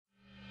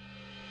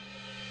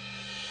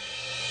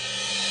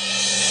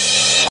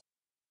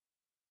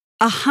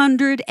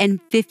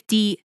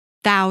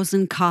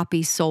150,000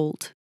 copies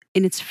sold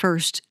in its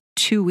first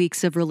 2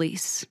 weeks of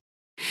release,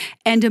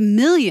 and 1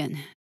 million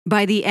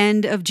by the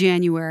end of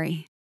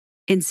January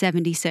in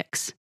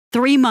 76,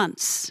 3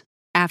 months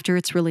after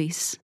its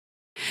release.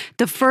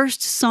 The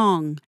first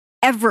song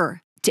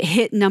ever to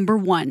hit number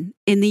 1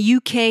 in the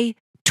UK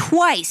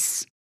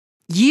twice,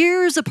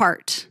 years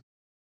apart,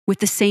 with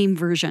the same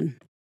version.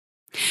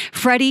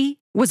 Freddie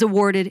was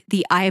awarded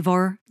the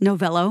Ivor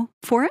Novello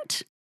for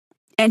it,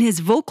 and his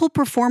vocal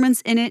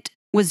performance in it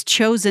was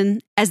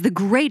chosen as the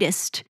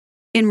greatest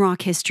in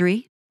rock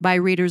history by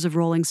readers of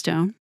Rolling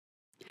Stone.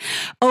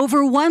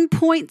 Over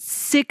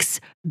 1.6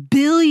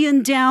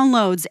 billion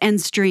downloads and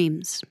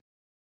streams,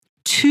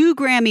 2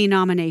 Grammy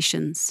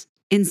nominations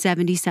in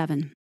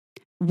 77,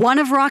 one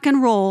of Rock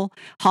and Roll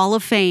Hall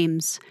of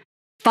Fame's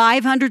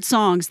 500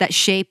 songs that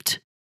shaped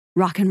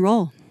rock and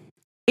roll.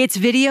 Its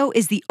video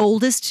is the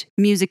oldest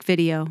music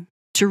video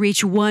to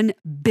reach 1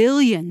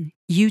 billion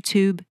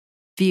YouTube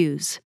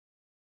views.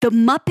 The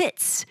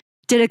Muppets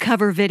did a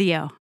cover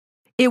video.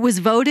 It was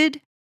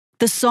voted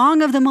the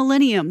Song of the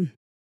Millennium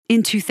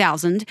in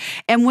 2000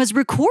 and was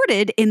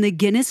recorded in the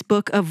Guinness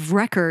Book of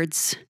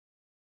Records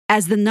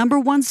as the number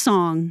 1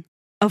 song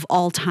of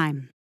all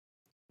time.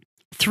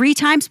 3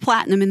 times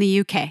platinum in the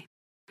UK,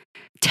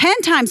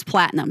 10 times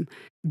platinum,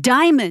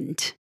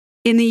 diamond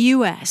in the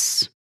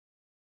US.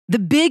 The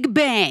Big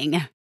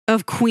Bang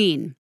of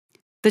Queen,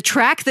 the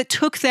track that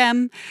took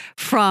them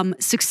from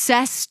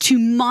success to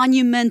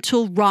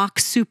monumental rock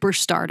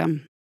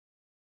superstardom.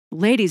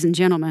 Ladies and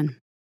gentlemen,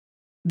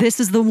 this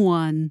is the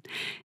one,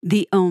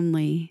 the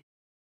only,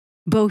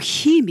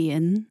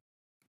 Bohemian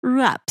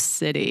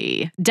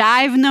Rhapsody.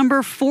 Dive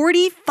number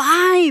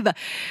 45,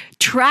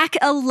 track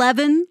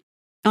 11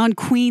 on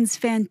Queen's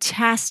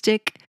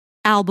fantastic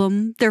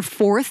album, their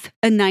 4th,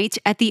 A Night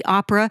at the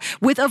Opera,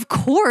 with, of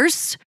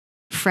course,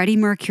 Freddie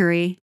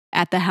Mercury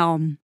at the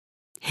helm.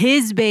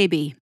 His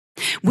baby,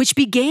 which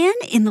began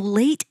in the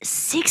late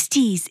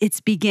 60s, its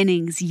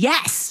beginnings.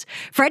 Yes,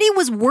 Freddie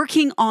was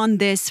working on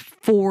this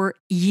for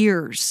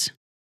years.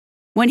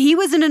 When he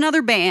was in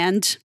another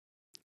band,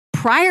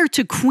 prior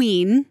to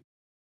Queen,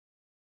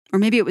 or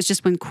maybe it was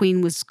just when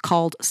Queen was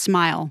called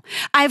Smile.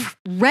 I've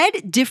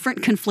read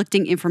different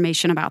conflicting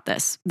information about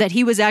this, that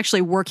he was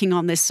actually working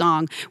on this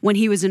song when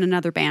he was in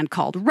another band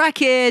called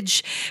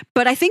Wreckage.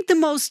 But I think the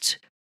most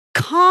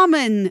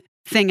common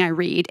thing I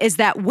read is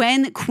that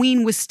when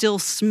Queen was still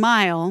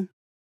Smile,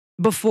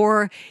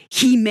 before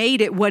he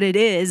made it what it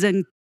is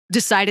and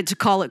decided to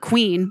call it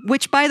Queen,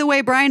 which, by the way,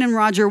 Brian and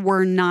Roger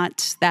were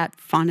not that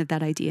fond of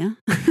that idea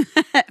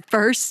at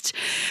first.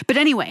 But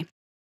anyway,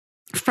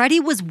 Freddie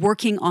was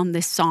working on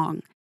this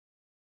song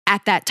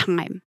at that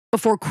time,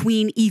 before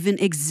Queen even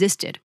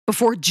existed,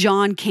 before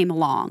John came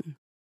along.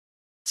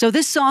 So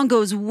this song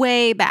goes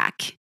way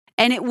back,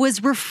 and it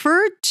was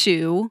referred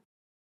to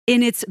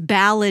in its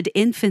ballad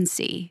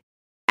infancy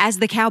as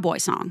the cowboy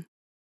song,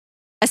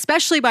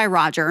 especially by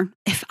Roger.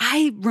 If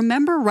I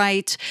remember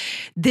right,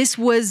 this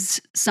was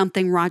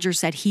something Roger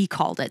said he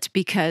called it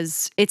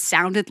because it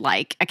sounded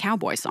like a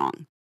cowboy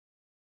song.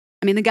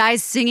 I mean, the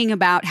guy's singing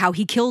about how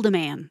he killed a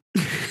man.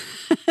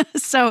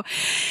 So,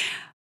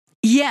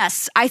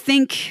 yes, I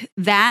think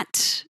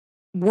that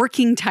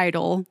working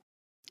title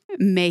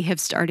may have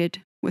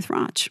started with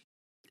Raj.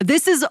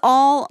 This is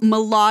all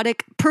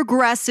melodic,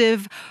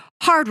 progressive,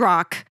 hard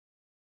rock,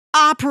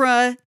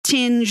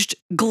 opera-tinged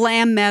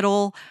glam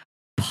metal,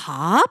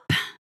 pop.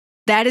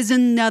 That is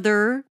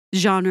another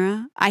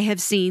genre I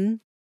have seen.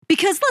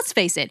 Because let's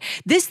face it,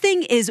 this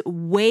thing is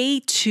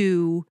way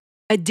too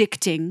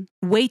addicting,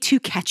 way too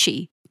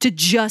catchy to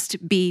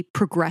just be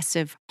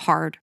progressive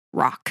hard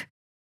rock.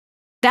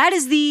 That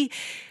is the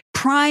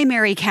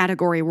primary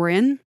category we're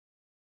in.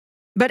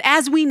 But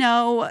as we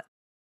know,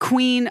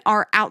 Queen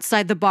are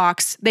outside the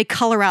box. They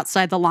color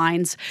outside the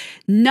lines.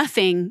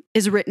 Nothing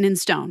is written in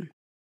stone.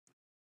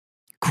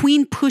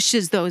 Queen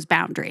pushes those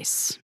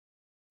boundaries.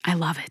 I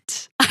love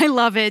it. I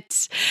love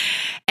it.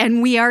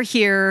 And we are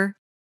here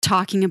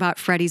talking about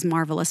Freddie's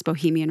marvelous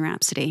Bohemian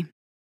Rhapsody.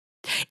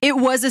 It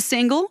was a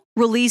single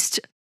released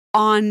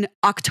on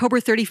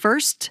October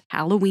 31st,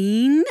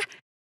 Halloween,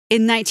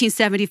 in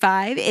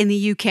 1975 in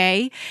the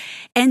UK,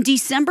 and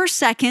December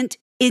 2nd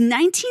in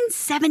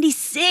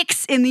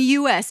 1976 in the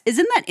US.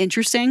 Isn't that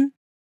interesting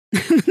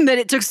that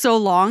it took so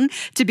long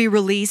to be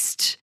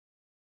released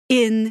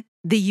in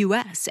the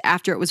US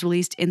after it was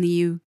released in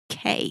the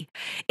UK?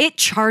 It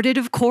charted,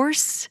 of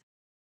course,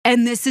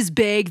 and this is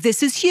big,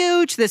 this is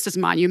huge, this is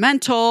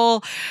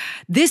monumental.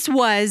 This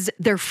was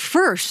their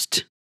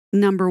first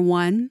number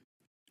 1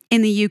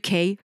 in the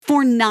UK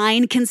for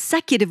 9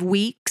 consecutive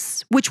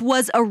weeks, which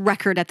was a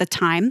record at the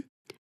time.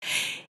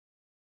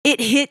 It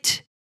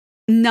hit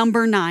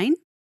number 9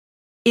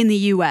 in the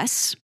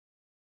US,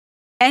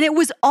 and it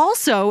was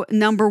also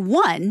number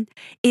 1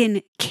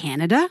 in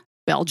Canada,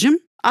 Belgium,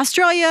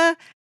 Australia,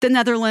 the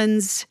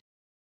Netherlands,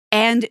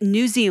 and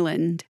New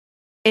Zealand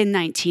in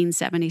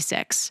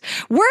 1976.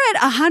 We're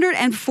at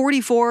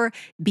 144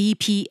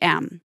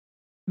 BPM,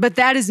 but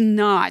that is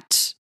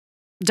not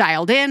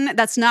dialed in.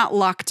 That's not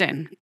locked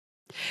in.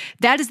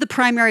 That is the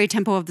primary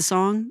tempo of the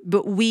song,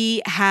 but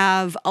we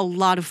have a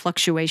lot of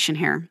fluctuation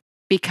here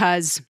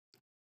because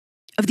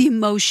of the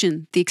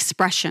emotion, the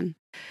expression,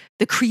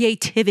 the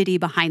creativity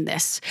behind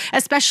this,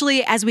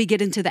 especially as we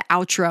get into the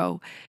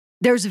outro.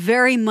 There's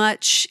very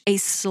much a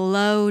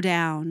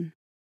slowdown.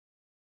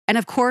 And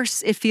of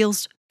course, it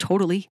feels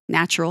totally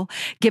natural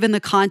given the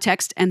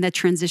context and the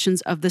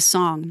transitions of the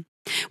song.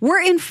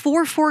 We're in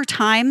 4/4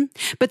 time,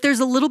 but there's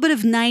a little bit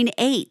of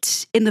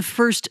 9/8 in the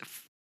first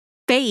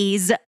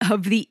phase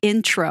of the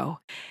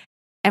intro.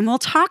 And we'll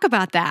talk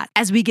about that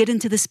as we get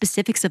into the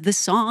specifics of this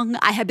song.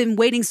 I have been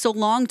waiting so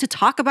long to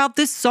talk about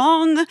this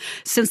song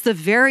since the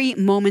very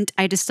moment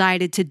I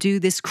decided to do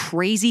this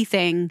crazy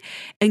thing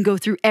and go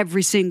through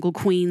every single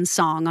Queen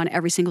song on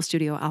every single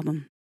studio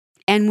album.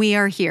 And we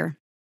are here.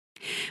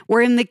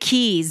 We're in the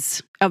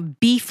keys of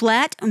B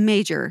flat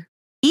major,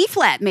 E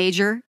flat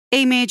major,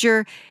 A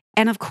major,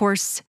 and of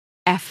course,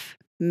 F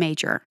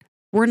major.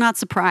 We're not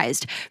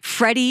surprised.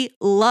 Freddie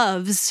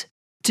loves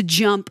to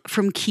jump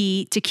from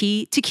key to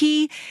key to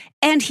key,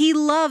 and he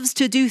loves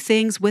to do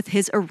things with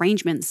his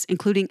arrangements,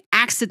 including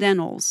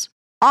accidentals,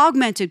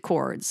 augmented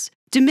chords,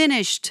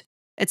 diminished,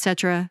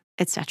 etc.,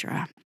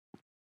 etc.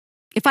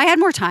 If I had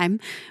more time,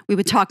 we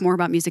would talk more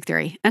about music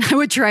theory, and I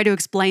would try to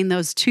explain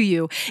those to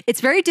you. It's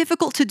very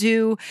difficult to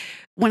do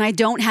when I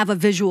don't have a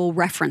visual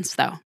reference,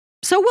 though.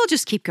 So we'll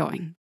just keep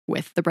going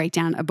with the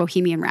breakdown of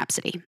Bohemian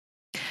Rhapsody.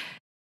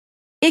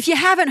 If you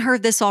haven't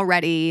heard this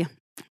already,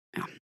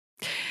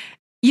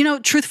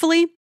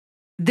 truthfully,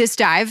 this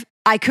dive,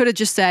 I could have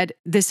just said,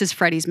 this is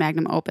Freddie's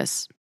magnum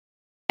opus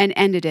and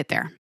ended it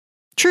there.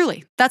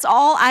 Truly, that's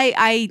all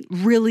I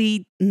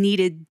really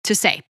needed to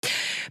say.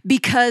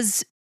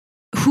 Because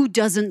who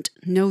doesn't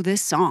know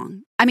this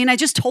song? I mean, I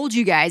just told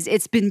you guys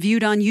it's been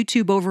viewed on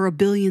YouTube over 1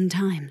 billion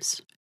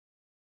times.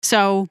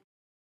 So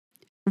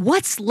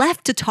what's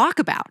left to talk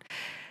about?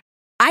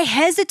 I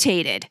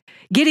hesitated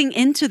getting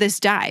into this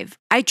dive.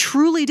 I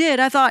truly did.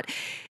 I thought,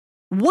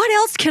 what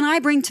else can I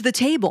bring to the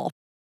table?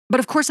 But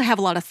of course, I have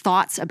a lot of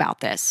thoughts about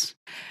this,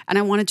 and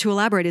I wanted to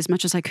elaborate as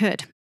much as I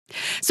could.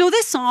 So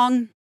this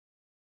song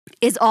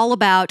is all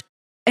about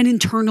an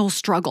internal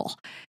struggle.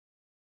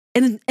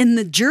 And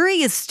the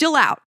jury is still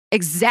out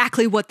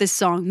exactly what this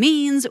song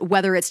means,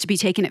 whether it's to be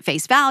taken at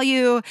face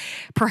value.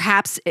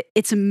 Perhaps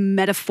it's a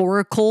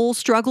metaphorical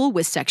struggle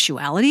with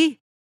sexuality,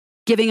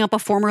 giving up a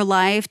former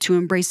life to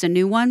embrace a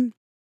new one.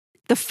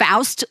 The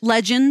Faust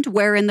legend,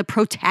 wherein the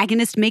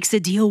protagonist makes a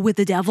deal with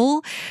the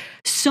devil.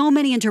 So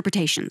many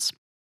interpretations.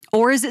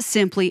 Or is it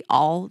simply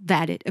all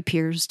that it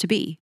appears to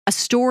be? A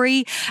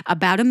story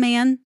about a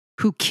man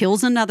who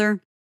kills another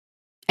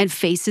and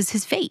faces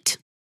his fate.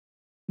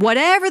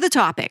 Whatever the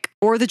topic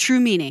or the true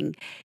meaning,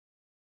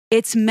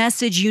 its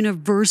message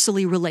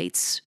universally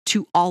relates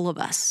to all of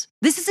us.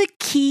 This is a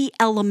key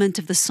element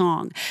of the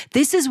song.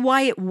 This is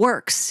why it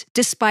works,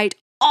 despite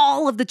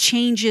all of the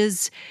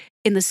changes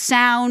in the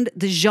sound,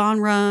 the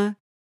genre,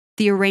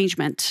 the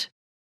arrangement.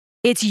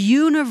 It's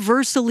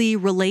universally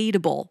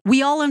relatable.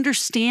 We all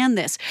understand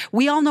this.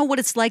 We all know what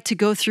it's like to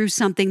go through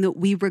something that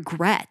we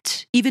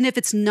regret, even if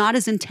it's not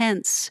as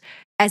intense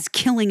as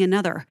killing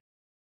another.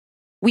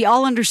 We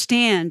all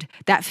understand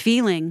that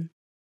feeling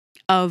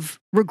of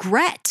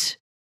regret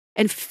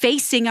and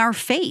facing our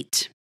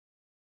fate.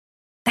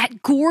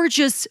 That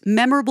gorgeous,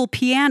 memorable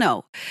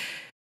piano,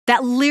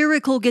 that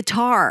lyrical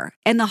guitar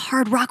and the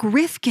hard rock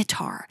riff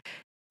guitar,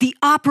 the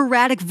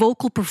operatic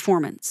vocal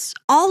performance,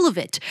 all of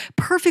it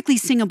perfectly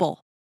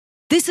singable.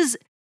 This is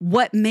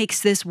what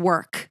makes this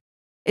work.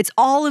 It's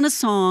all in a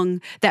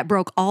song that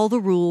broke all the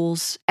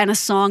rules and a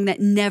song that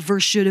never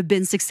should have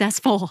been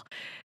successful.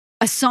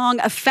 A song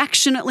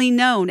affectionately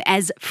known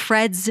as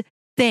Fred's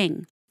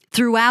Thing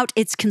throughout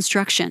its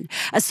construction.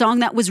 A song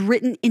that was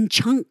written in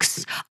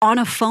chunks on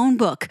a phone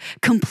book,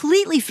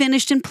 completely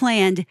finished and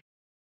planned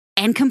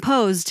and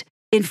composed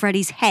in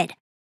Freddie's head,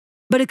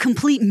 but a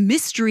complete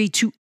mystery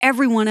to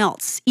everyone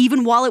else,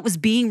 even while it was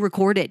being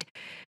recorded.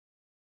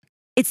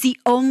 It's the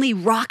only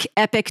rock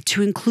epic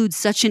to include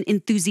such an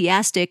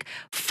enthusiastic,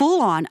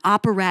 full-on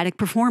operatic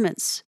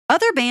performance.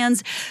 Other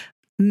bands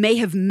may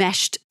have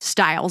meshed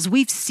styles.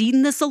 We've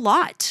seen this a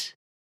lot.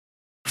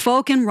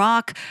 Folk and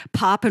rock,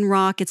 pop and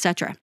rock,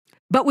 etc.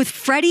 But with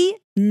Freddie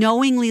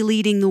knowingly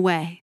leading the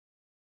way,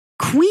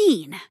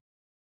 Queen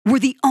were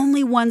the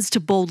only ones to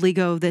boldly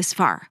go this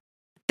far.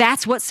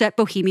 That's what set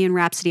Bohemian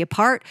Rhapsody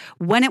apart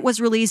when it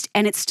was released,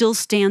 and it still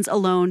stands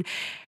alone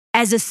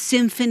as a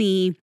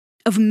symphony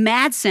of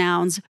mad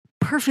sounds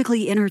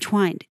perfectly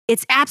intertwined.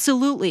 It's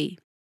absolutely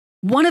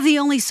one of the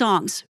only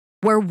songs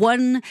where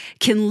one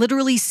can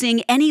literally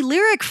sing any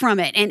lyric from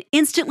it and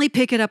instantly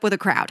pick it up with a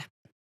crowd.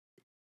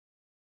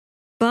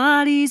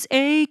 Body's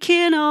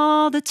aching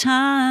all the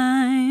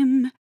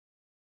time.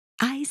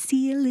 I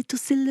see a little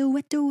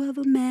silhouette of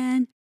a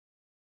man.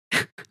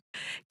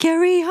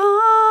 Carry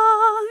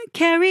on,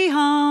 carry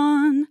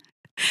on.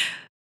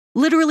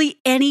 Literally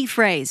any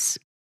phrase,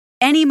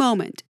 any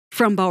moment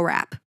from Bo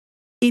Rap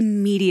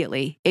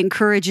immediately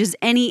encourages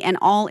any and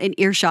all in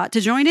earshot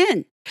to join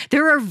in.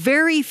 There are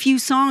very few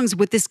songs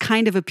with this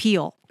kind of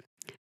appeal,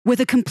 with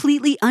a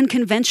completely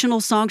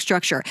unconventional song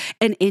structure,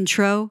 an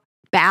intro,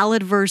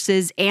 ballad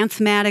verses,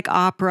 anthematic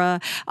opera,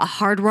 a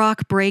hard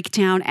rock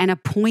breakdown, and a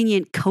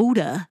poignant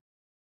coda,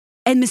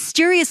 and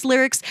mysterious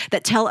lyrics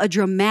that tell a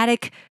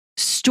dramatic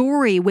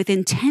story with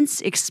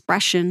intense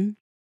expression.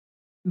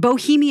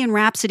 Bohemian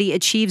Rhapsody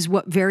achieves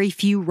what very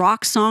few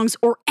rock songs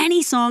or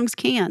any songs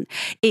can.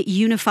 It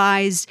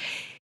unifies,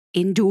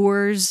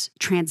 endures,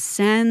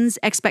 transcends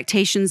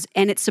expectations,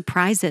 and it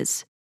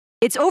surprises.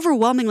 It's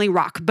overwhelmingly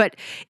rock, but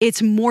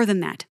it's more than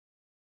that.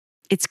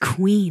 It's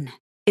Queen.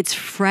 It's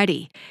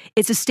Freddie.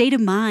 It's a state of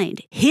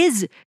mind,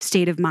 his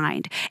state of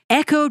mind.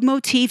 Echoed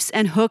motifs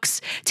and hooks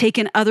take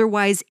an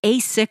otherwise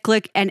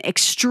acyclic and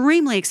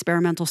extremely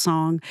experimental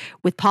song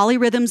with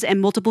polyrhythms and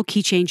multiple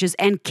key changes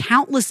and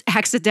countless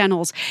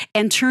accidentals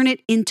and turn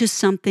it into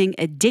something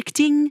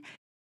addicting,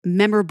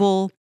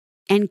 memorable,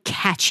 and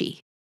catchy.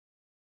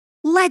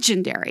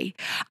 Legendary.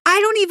 I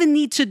don't even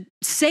need to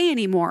say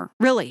anymore,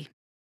 really.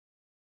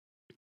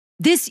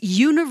 This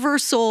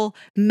universal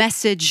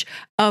message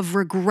of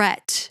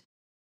regret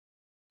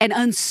and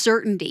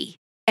uncertainty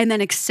and then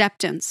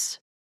acceptance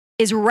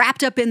is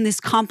wrapped up in this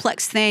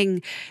complex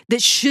thing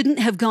that shouldn't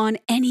have gone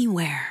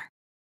anywhere.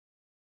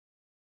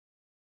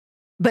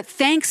 But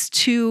thanks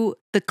to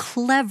the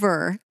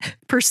clever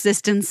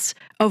persistence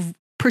of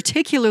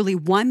particularly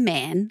one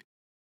man,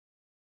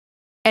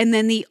 and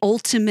then the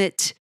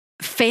ultimate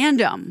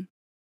fandom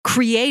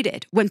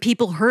created when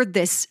people heard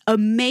this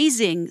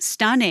amazing,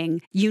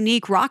 stunning,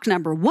 unique rock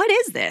number. What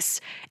is this?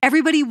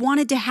 Everybody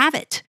wanted to have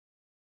it.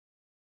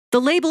 The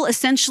label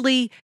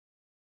essentially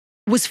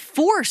was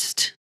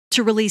forced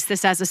to release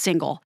this as a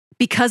single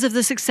because of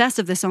the success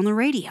of this on the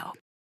radio.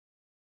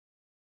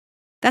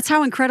 That's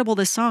how incredible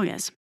this song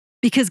is.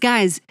 Because,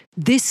 guys,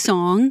 this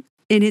song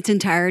in its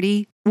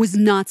entirety was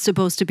not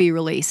supposed to be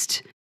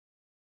released.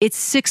 It's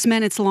 6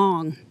 minutes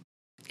long.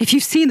 If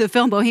you've seen the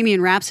film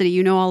Bohemian Rhapsody,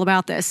 you know all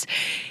about this.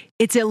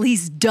 It's at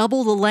least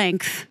double the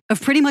length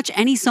of pretty much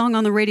any song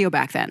on the radio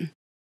back then.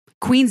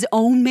 Queen's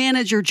own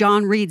manager,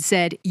 John Reid,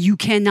 said, "You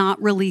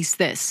cannot release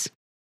this."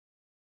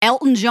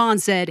 Elton John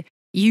said,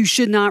 "You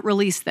should not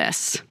release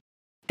this."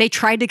 They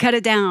tried to cut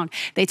it down.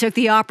 They took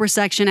the opera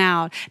section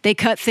out. They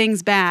cut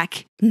things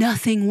back.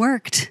 Nothing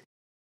worked.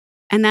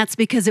 And that's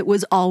because it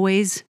was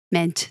always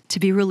meant to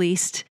be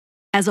released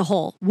as a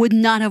whole. Would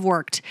not have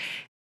worked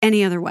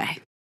any other way.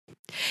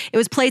 It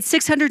was played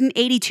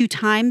 682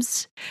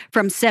 times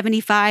from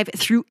 75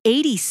 through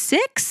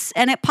 86,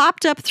 and it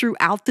popped up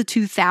throughout the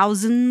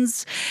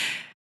 2000s.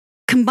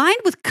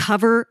 Combined with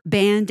cover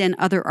band and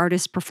other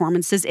artist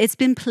performances, it's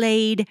been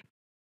played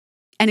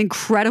an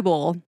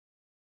incredible,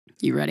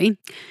 you ready?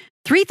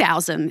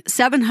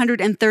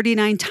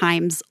 3,739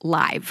 times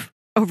live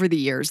over the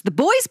years. The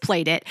Boys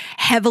played it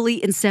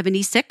heavily in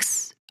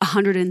 76,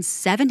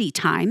 170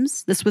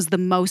 times. This was the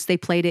most they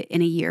played it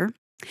in a year.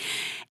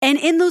 And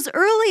in those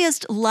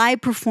earliest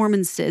live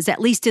performances, at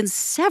least in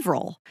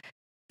several,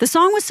 the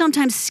song was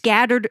sometimes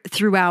scattered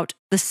throughout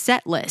the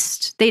set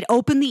list. They'd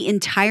open the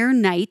entire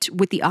night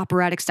with the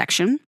operatic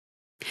section,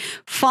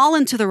 fall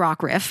into the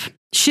rock riff,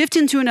 shift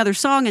into another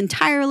song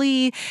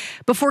entirely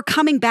before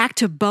coming back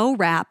to Bo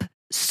Rap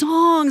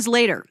songs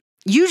later,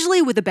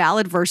 usually with the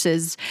ballad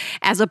verses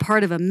as a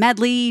part of a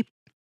medley.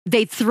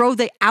 They'd throw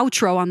the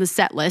outro on the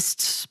set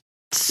list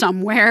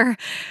somewhere.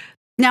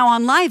 Now,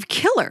 on Live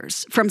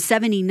Killers from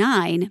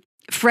 79,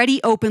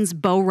 Freddie opens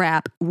Bo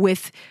Rap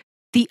with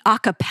the a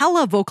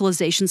cappella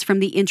vocalizations from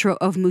the intro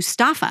of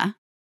Mustafa,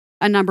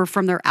 a number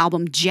from their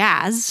album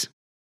Jazz.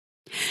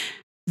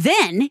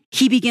 Then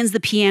he begins the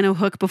piano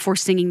hook before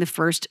singing the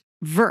first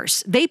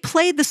verse. They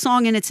played the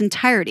song in its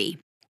entirety,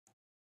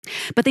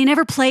 but they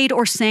never played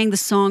or sang the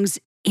song's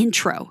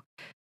intro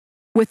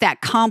with that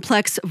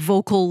complex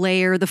vocal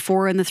layer, the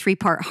 4 and the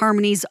 3-part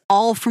harmonies,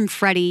 all from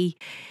Freddie.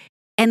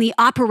 And the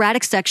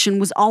operatic section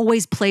was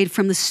always played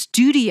from the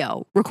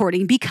studio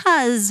recording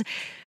because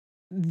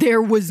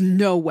there was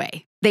no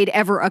way they'd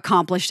ever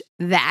accomplished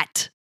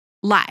that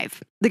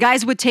live. The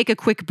guys would take a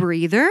quick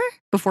breather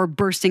before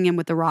bursting in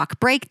with the rock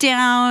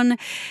breakdown,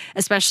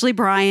 especially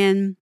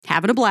Brian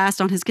having a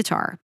blast on his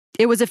guitar.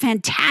 It was a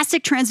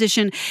fantastic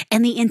transition,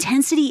 and the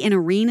intensity in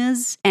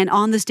arenas and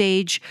on the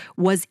stage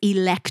was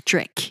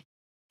electric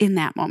in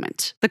that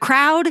moment. The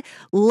crowd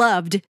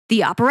loved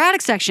the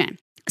operatic section,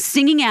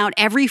 singing out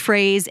every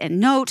phrase and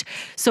note.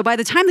 So by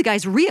the time the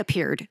guys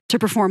reappeared to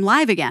perform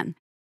live again,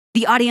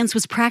 the audience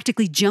was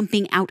practically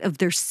jumping out of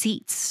their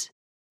seats,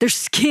 their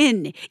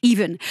skin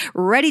even,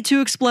 ready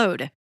to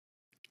explode.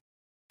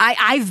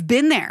 I've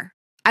been there.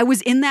 I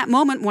was in that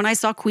moment when I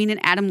saw Queen and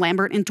Adam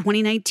Lambert in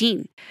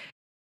 2019.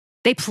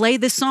 They play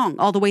this song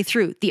all the way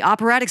through. The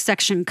operatic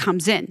section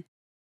comes in.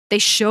 They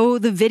show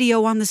the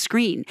video on the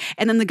screen,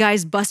 and then the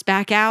guys bust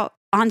back out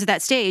onto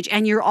that stage,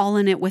 and you're all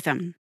in it with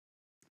them.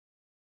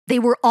 They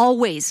were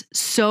always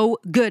so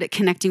good at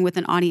connecting with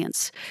an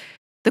audience.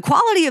 The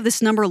quality of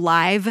this number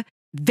live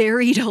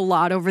varied a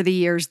lot over the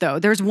years, though.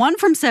 There's one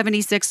from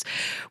 76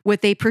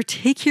 with a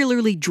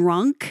particularly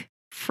drunk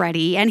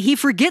Freddie, and he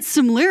forgets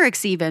some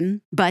lyrics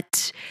even,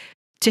 but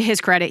to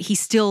his credit, he's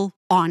still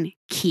on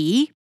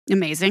key.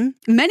 Amazing.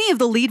 Many of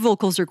the lead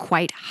vocals are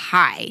quite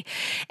high.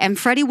 And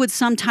Freddie would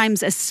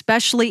sometimes,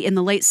 especially in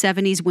the late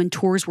 70s when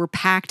tours were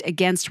packed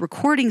against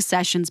recording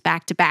sessions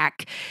back to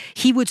back,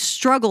 he would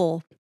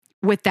struggle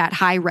with that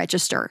high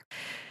register.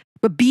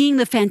 But being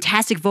the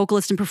fantastic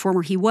vocalist and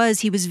performer he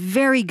was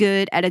very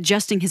good at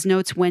adjusting his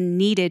notes when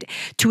needed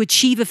to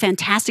achieve a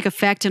fantastic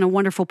effect and a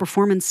wonderful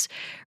performance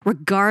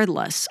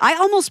regardless. I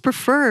almost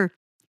prefer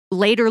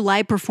later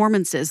live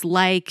performances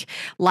like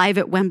live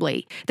at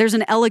Wembley. There's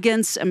an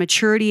elegance, a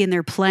maturity in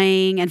their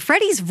playing, and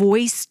Freddie's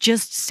voice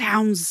just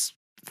sounds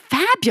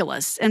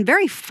fabulous and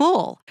very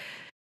full.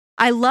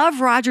 I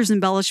love Roger's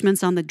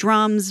embellishments on the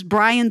drums.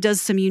 Brian does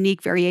some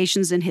unique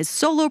variations in his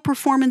solo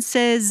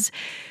performances.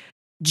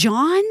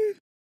 John,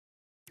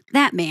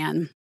 that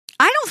man,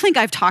 I don't think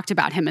I've talked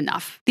about him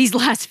enough these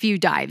last few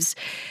dives.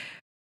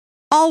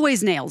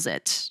 Always nails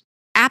it.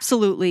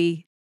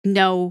 Absolutely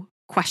no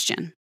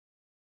question.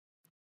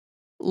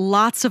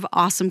 Lots of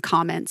awesome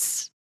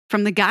comments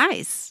from the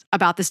guys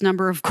about this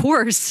number, of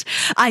course.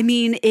 I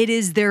mean, it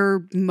is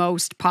their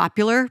most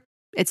popular.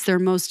 It's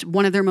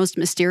one of their most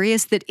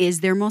mysterious that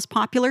is their most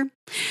popular.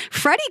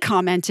 Freddie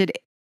commented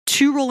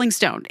to Rolling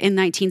Stone in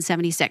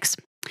 1976,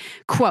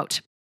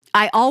 quote,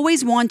 "I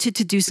always wanted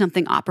to do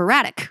something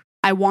operatic.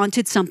 I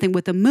wanted something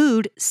with a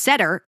mood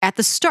setter at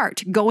the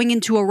start, going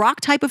into a rock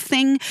type of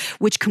thing,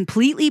 which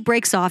completely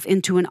breaks off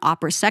into an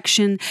opera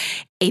section,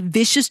 a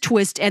vicious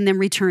twist, and then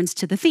returns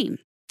to the theme.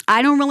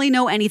 I don't really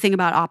know anything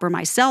about opera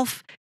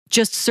myself,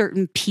 just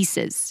certain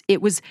pieces.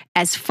 It was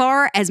as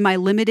far as my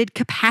limited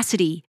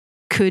capacity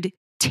could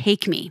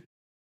take me."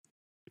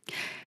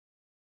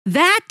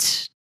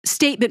 That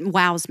statement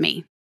wows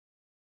me.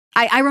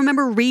 I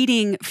remember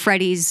reading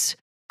Freddie's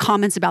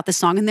comments about the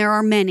song, and there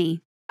are many.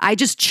 I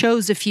just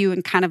chose a few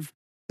and kind of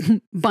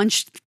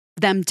bunched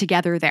them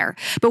together there.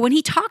 But when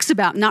he talks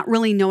about not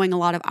really knowing a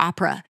lot of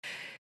opera,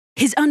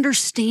 his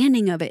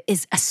understanding of it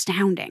is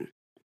astounding.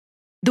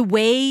 The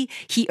way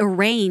he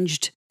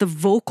arranged the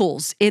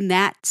vocals in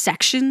that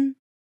section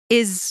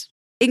is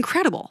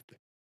incredible.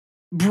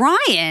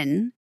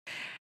 Brian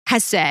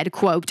has said,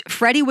 quote,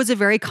 "Freddie was a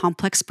very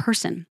complex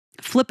person,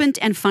 flippant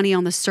and funny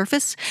on the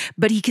surface,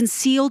 but he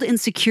concealed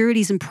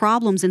insecurities and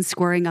problems in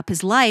squaring up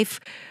his life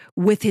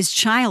with his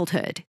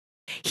childhood.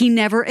 He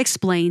never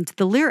explained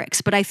the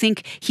lyrics, but I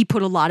think he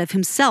put a lot of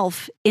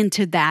himself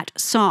into that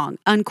song,"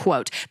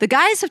 unquote. The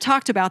guys have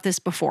talked about this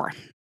before.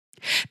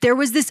 There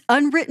was this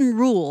unwritten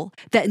rule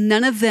that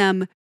none of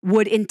them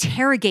would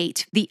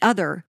interrogate the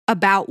other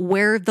about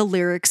where the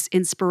lyrics'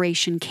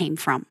 inspiration came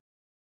from.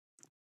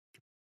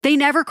 They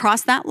never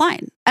crossed that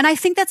line. And I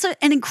think that's an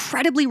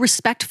incredibly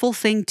respectful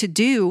thing to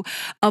do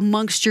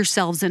amongst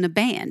yourselves in a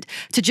band,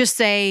 to just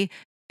say,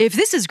 if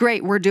this is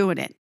great, we're doing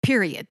it,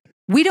 period.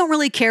 We don't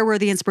really care where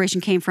the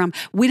inspiration came from.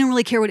 We don't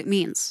really care what it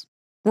means.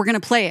 We're going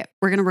to play it.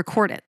 We're going to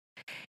record it.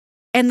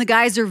 And the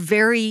guys are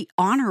very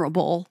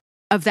honorable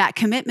of that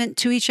commitment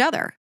to each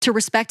other, to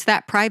respect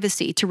that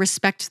privacy, to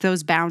respect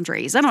those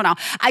boundaries. I don't know.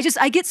 I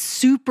get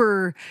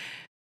super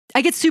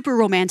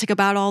romantic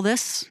about all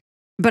this,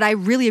 but I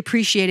really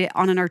appreciate it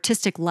on an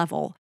artistic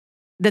level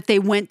that they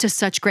went to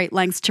such great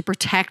lengths to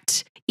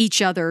protect each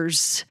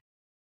other's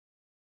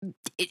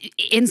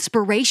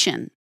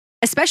inspiration,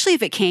 especially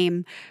if it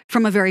came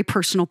from a very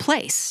personal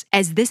place,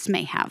 as this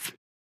may have.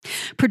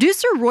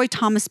 Producer Roy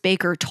Thomas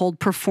Baker told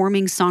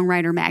Performing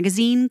Songwriter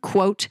magazine,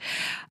 quote,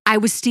 "I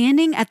was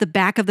standing at the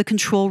back of the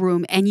control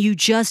room and you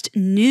just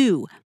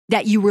knew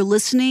that you were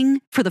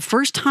listening for the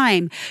first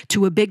time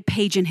to a big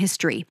page in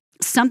history.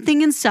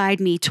 Something inside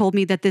me told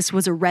me that this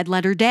was a red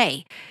letter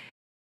day.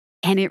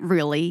 And it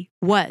really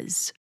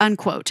was,"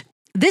 unquote.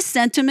 This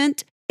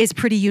sentiment is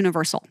pretty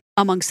universal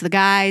amongst the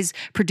guys,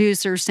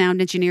 producers, sound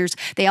engineers.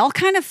 They all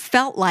kind of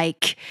felt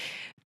like,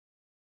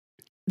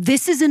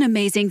 this is an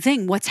amazing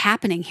thing. What's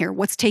happening here?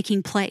 What's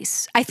taking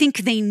place? I think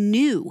they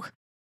knew,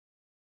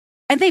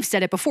 and they've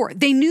said it before,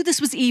 they knew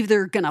this was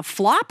either going to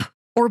flop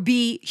or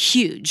be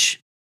huge.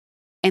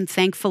 And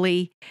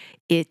thankfully,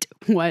 it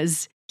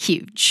was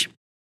huge.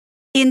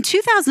 In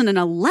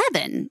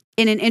 2011,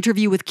 in an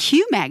interview with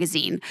Q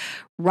Magazine,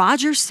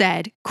 Roger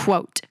said,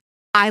 quote,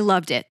 "I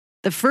loved it.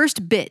 The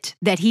first bit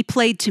that he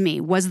played to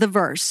me was the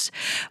verse,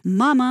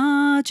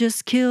 'Mama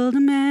just killed a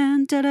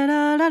man,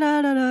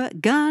 da-da-da-da-da-da,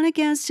 gun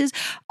against his,'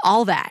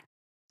 all that.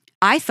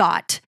 I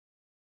thought,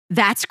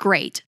 that's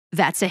great.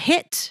 That's a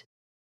hit.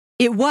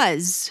 It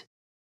was,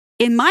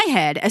 in my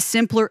head, a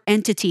simpler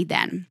entity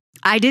then.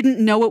 I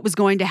didn't know it was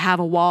going to have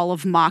a wall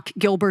of mock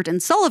Gilbert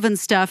and Sullivan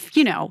stuff,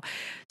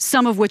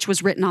 some of which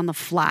was written on the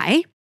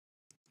fly,"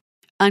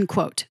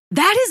 unquote.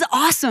 That is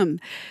awesome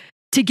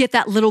to get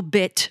that little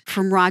bit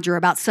from Roger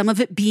about some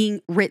of it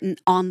being written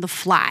on the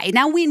fly.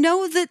 Now, we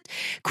know that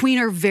Queen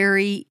are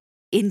very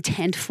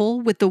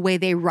intentful with the way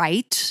they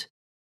write.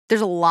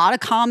 There's a lot of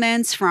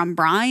comments from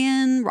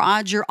Brian,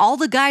 Roger, all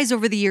the guys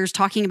over the years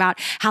talking about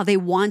how they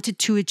wanted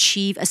to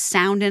achieve a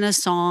sound in a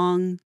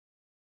song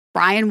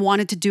Brian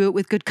wanted to do it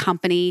with Good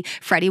Company.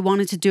 Freddie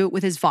wanted to do it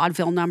with his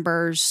vaudeville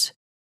numbers.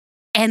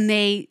 And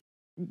they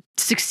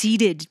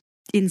succeeded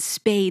in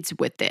spades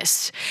with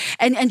this.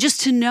 And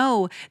just to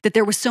know that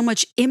there was so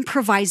much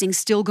improvising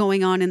still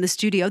going on in the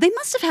studio, they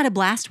must have had a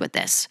blast with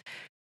this.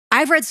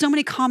 I've read so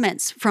many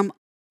comments from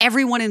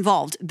everyone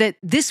involved that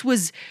this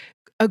was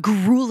a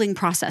grueling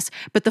process,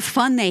 but the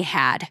fun they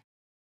had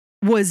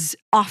was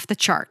off the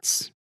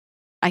charts.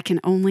 I can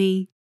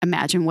only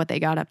imagine what they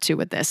got up to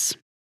with this.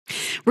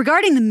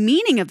 Regarding the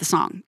meaning of the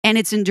song and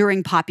its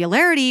enduring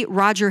popularity,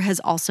 Roger has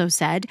also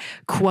said,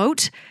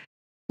 quote,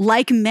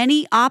 like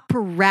many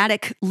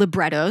operatic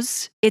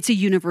librettos, it's a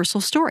universal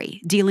story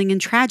dealing in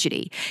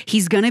tragedy.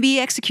 He's going to be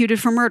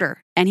executed for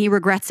murder, and he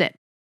regrets it.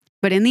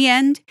 But in the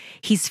end,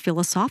 he's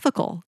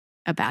philosophical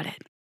about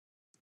it.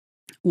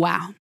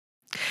 Wow.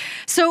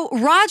 So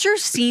Roger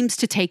seems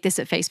to take this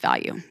at face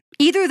value.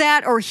 Either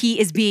that or he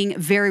is being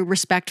very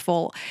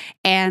respectful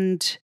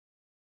and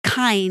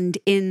kind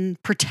in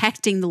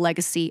protecting the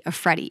legacy of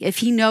Freddie if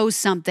he knows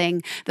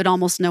something that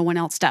almost no one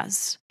else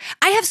does.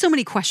 I have so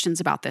many questions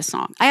about this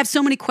song. I have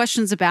so many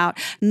questions about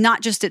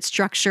not just its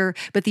structure,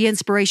 but the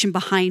inspiration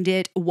behind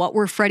it. What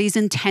were Freddie's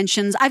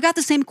intentions? I've got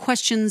the same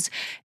questions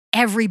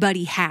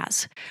everybody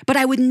has, but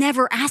I would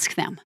never ask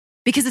them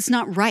because it's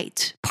not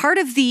right. Part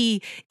of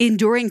the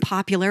enduring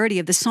popularity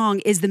of the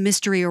song is the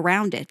mystery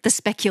around it, the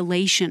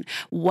speculation.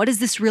 What does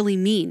this really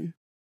mean?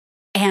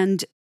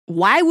 And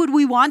why would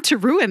we want to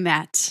ruin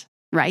that,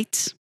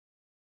 right?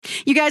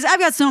 You guys, I've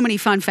got so many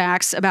fun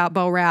facts about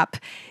Bo Rap.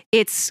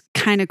 It's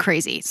kind of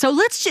crazy. So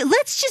let's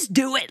just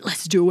do it.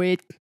 Let's do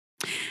it.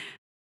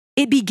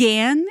 It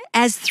began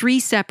as 3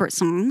 separate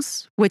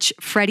songs, which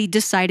Freddie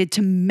decided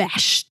to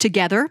mesh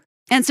together.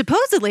 And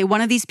supposedly one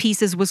of these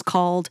pieces was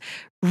called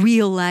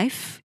Real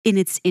Life in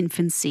its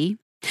Infancy.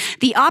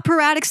 The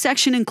operatic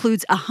section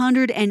includes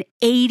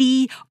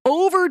 180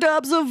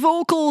 overdubs of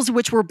vocals,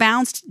 which were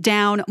bounced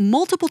down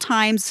multiple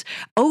times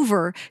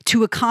over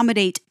to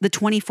accommodate the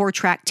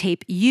 24-track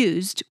tape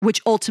used,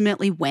 which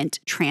ultimately went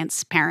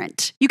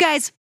transparent. You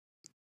guys,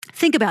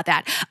 think about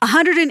that.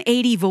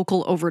 180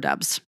 vocal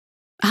overdubs.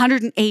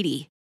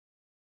 180.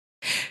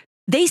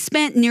 They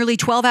spent nearly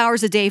 12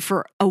 hours a day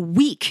for a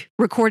week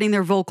recording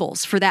their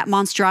vocals for that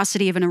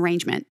monstrosity of an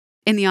arrangement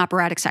in the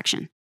operatic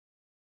section.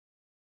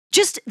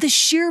 Just the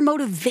sheer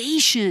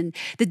motivation,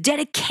 the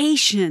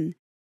dedication,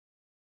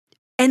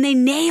 and they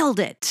nailed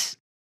it.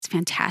 It's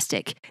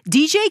fantastic.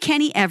 DJ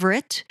Kenny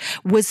Everett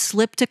was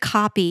slipped a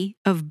copy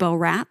of Bo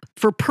Rap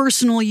for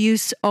personal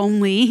use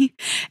only,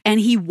 and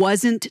he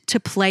wasn't to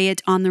play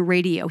it on the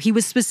radio. He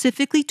was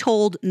specifically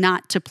told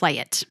not to play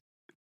it.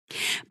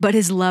 But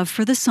his love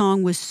for the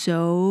song was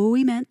so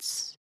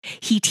immense,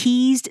 he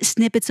teased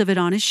snippets of it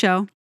on his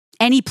show,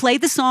 and he played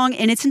the song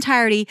in its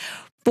entirety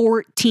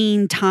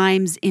 14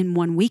 times in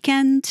one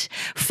weekend.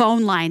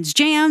 Phone lines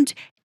jammed.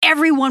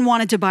 Everyone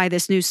wanted to buy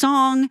this new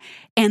song,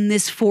 and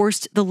this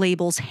forced the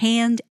label's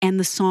hand, and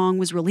the song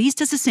was released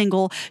as a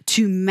single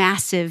to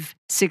massive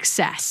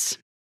success.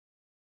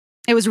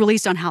 It was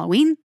released on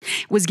Halloween,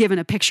 was given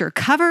a picture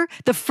cover,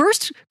 the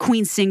first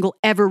Queen single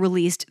ever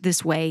released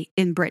this way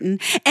in Britain.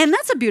 And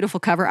that's a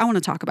beautiful cover. I want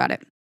to talk about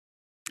it.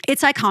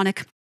 It's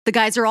iconic. The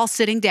guys are all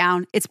sitting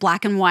down. It's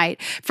black and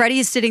white. Freddie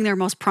is sitting there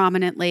most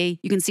prominently.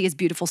 You can see his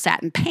beautiful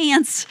satin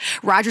pants.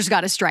 Roger's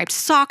got his striped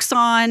socks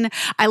on.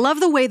 I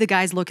love the way the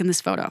guys look in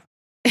this photo.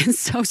 It's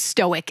so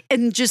stoic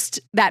and just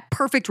that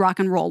perfect rock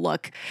and roll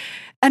look.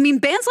 I mean,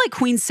 bands like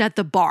Queen set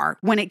the bar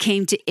when it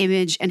came to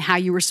image and how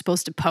you were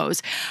supposed to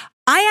pose.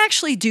 I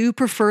actually do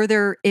prefer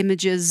their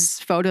images,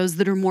 photos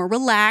that are more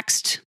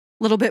relaxed,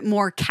 a little bit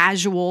more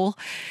casual.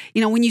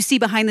 You know, when you see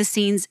behind the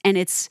scenes and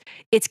it's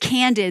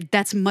candid,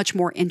 that's much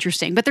more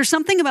interesting. But there's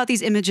something about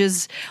these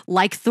images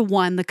like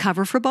the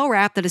cover for Bo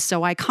Rap that is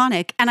so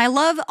iconic. And I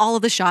love all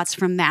of the shots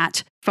from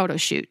that photo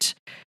shoot.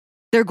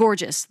 They're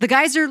gorgeous. The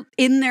guys are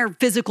in their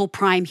physical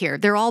prime here.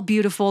 They're all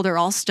beautiful. They're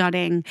all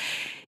stunning.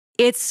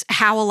 It's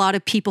how a lot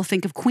of people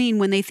think of Queen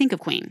when they think of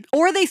Queen.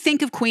 Or they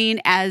think of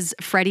Queen as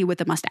Freddie with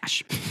a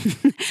mustache.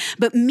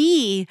 But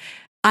me,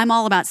 I'm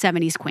all about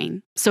 70s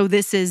Queen. So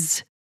this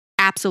is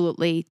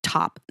absolutely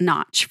top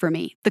notch for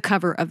me, the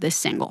cover of this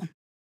single.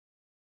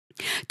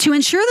 To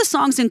ensure the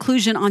song's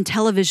inclusion on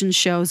television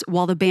shows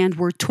while the band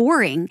were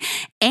touring,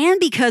 and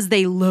because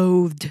they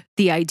loathed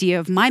the idea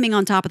of miming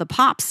on Top of the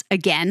Pops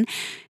again,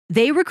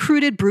 they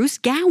recruited Bruce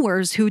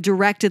Gowers, who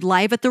directed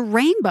Live at the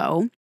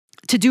Rainbow,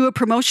 to do a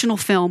promotional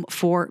film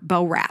for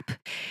Bo Rap.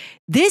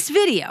 This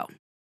video,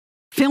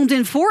 filmed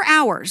in 4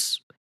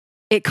 hours,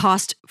 it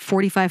cost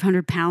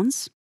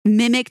 £4,500,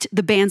 mimicked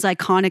the band's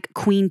iconic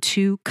Queen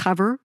 2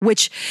 cover,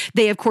 which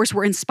they, of course,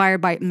 were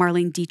inspired by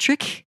Marlene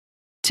Dietrich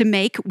to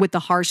make with the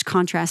harsh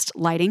contrast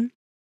lighting.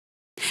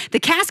 The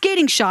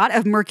cascading shot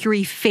of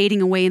Mercury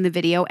fading away in the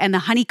video and the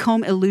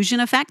honeycomb illusion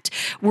effect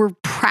were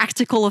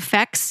practical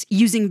effects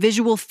using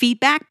visual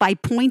feedback by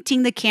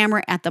pointing the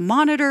camera at the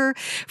monitor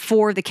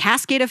for the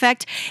cascade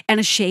effect and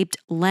a shaped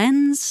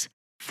lens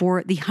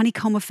for the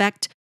honeycomb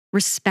effect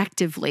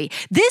respectively.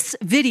 This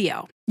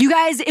video, you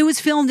guys, it was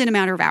filmed in a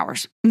matter of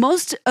hours.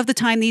 Most of the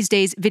time these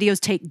days, videos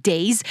take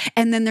days,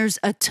 and then there's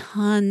a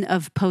ton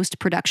of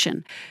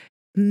post-production.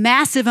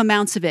 Massive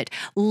amounts of it.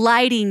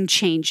 Lighting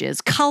changes,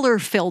 color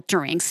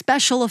filtering,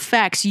 special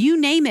effects, you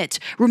name it.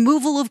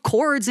 Removal of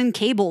cords and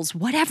cables,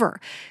 whatever.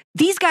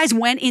 These guys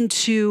went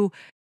into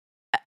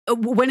a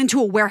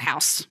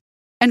warehouse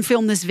and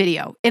filmed this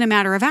video in a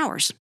matter of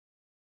hours.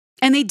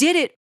 And they did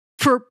it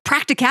for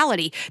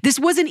practicality. This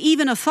wasn't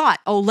even a thought,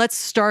 oh, let's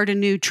start a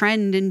new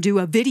trend and do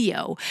a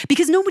video,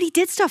 because nobody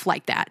did stuff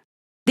like that.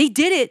 They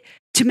did it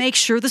to make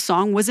sure the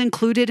song was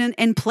included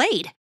and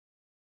played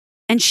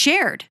and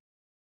shared.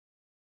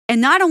 And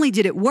not only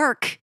did it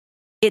work,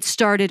 it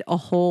started a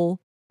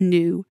whole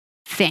new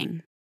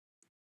thing.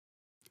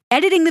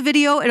 Editing the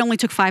video, it only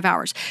took 5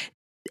 hours.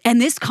 And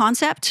this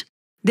concept,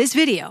 this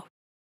video,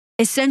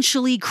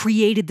 essentially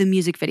created the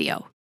music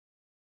video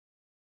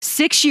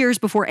 6 years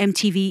before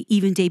MTV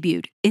even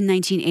debuted in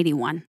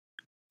 1981.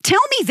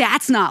 Tell me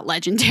that's not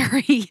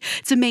legendary.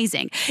 It's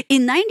amazing.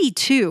 In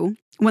 92,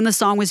 when the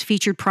song was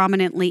featured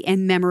prominently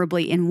and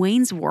memorably in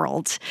Wayne's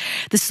World,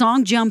 the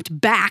song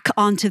jumped back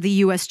onto the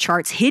US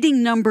charts,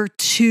 hitting number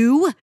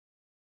 2.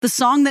 The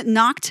song that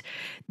knocked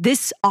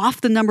this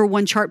off the number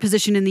 1 chart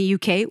position in the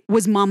UK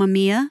was Mamma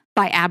Mia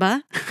by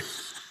ABBA.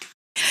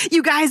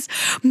 You guys,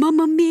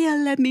 Mamma Mia,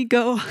 let me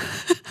go.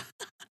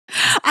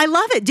 I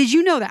love it. Did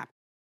you know that?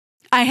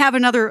 I have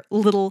another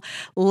little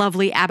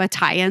lovely ABBA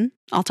tie-in.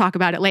 I'll talk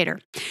about it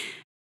later.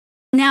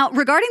 Now,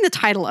 regarding the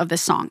title of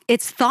this song,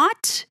 it's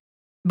thought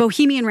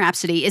Bohemian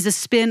Rhapsody is a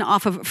spin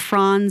off of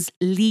Franz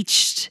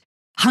Liszt's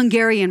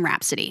Hungarian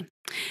Rhapsody.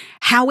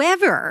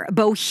 However,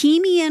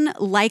 Bohemian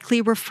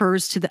likely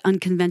refers to the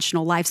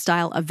unconventional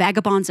lifestyle of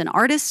vagabonds and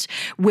artists,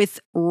 with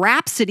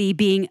Rhapsody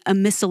being a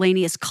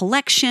miscellaneous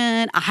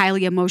collection, a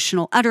highly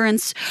emotional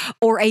utterance,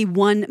 or a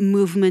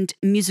one-movement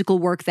musical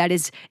work that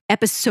is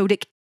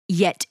episodic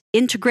yet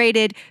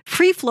integrated,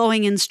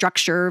 free-flowing in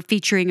structure,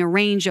 featuring a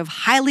range of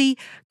highly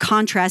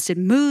contrasted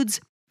moods,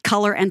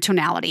 color, and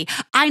tonality.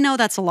 I know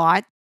that's a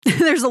lot.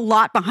 There's a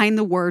lot behind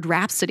the word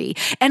Rhapsody.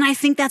 And I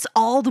think that's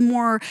all the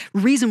more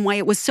reason why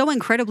it was so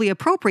incredibly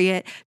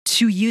appropriate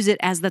to use it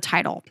as the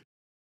title.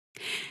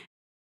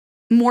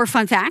 More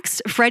fun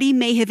facts. Freddie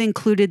may have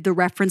included the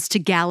reference to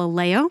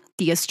Galileo,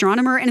 the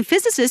astronomer and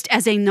physicist,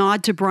 as a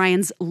nod to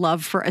Brian's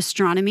love for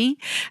astronomy.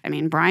 I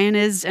mean, Brian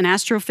is an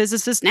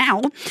astrophysicist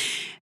now.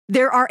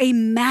 There are a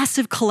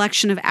massive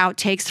collection of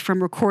outtakes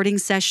from recording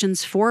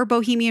sessions for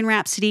Bohemian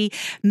Rhapsody,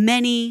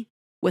 many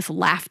with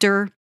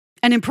laughter,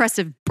 an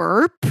impressive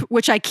burp,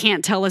 which I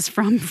can't tell is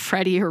from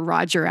Freddie or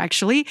Roger,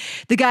 actually.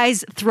 The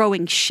guys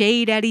throwing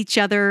shade at each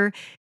other.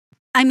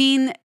 I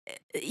mean,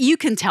 you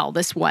can tell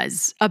this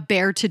was a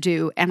bear to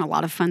do and a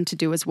lot of fun to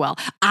do as well.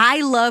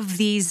 I love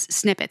these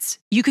snippets.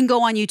 You can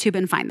go on YouTube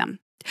and find them.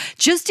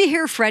 Just to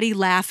hear Freddie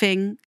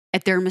laughing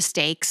at their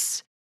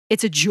mistakes,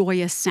 it's a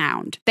joyous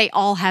sound. They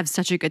all have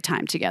such a good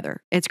time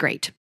together. It's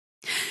great.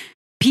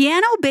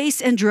 Piano,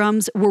 bass, and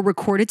drums were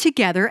recorded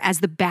together as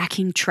the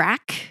backing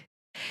track.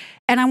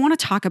 And I want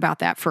to talk about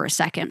that for a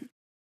second.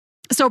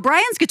 So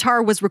Brian's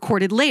guitar was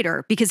recorded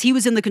later because he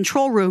was in the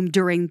control room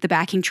during the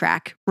backing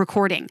track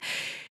recording.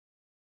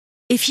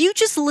 If you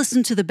just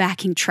listen to the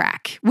backing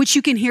track, which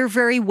you can hear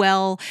very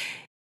well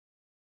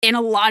in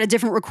a lot of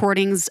different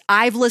recordings,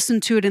 I've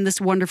listened to it in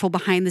this wonderful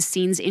behind the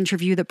scenes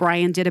interview that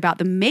Brian did about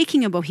the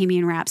making of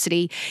Bohemian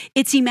Rhapsody.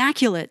 It's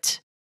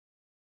immaculate.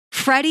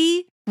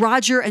 Freddie,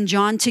 Roger, and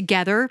John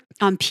together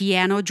on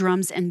piano,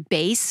 drums, and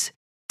bass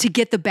to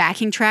get the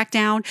backing track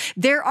down.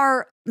 There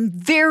are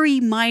very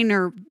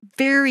minor,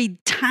 very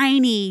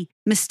tiny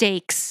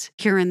mistakes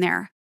here and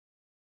there.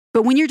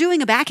 But when you're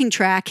doing a backing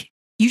track,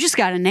 you just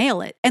got to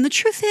nail it. And the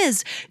truth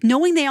is,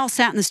 knowing they all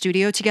sat in the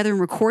studio together and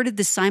recorded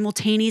this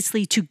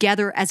simultaneously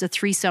together as a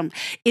threesome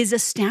is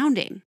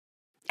astounding.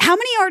 How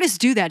many artists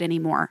do that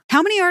anymore?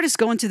 How many artists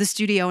go into the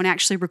studio and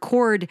actually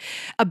record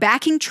a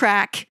backing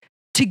track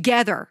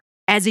together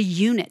as a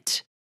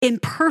unit in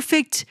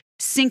perfect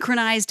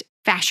synchronized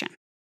fashion?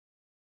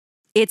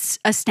 It's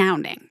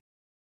astounding.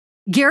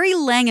 Gary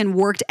Langan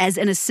worked as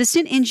an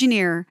assistant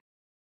engineer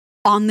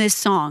on this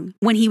song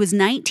when he was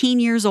 19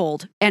 years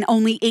old and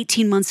only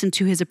 18 months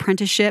into his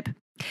apprenticeship.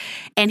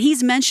 And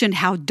he's mentioned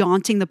how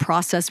daunting the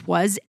process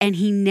was, and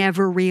he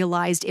never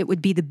realized it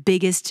would be the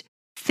biggest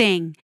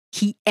thing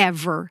he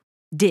ever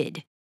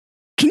did.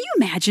 Can you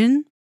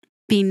imagine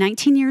being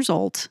 19 years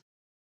old?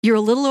 You're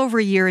a little over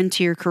a year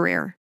into your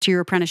career, to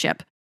your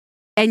apprenticeship,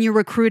 and you're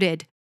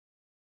recruited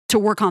to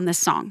work on this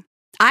song.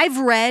 I've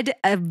read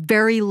a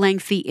very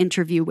lengthy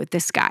interview with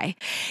this guy,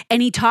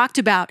 and he talked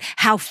about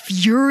how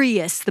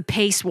furious the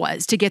pace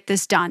was to get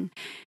this done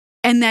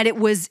and that it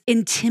was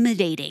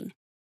intimidating.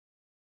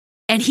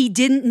 And he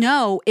didn't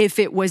know if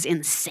it was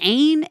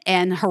insane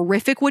and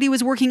horrific what he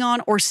was working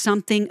on or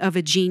something of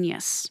a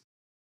genius.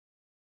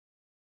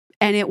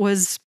 And it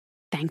was,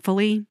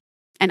 thankfully,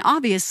 and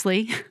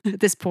obviously at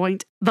this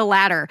point, the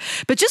latter.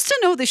 But just to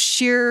know the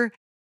sheer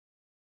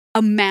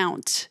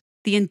amount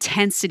the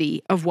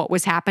intensity of what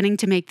was happening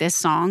to make this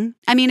song.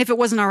 I mean, if it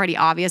wasn't already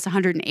obvious,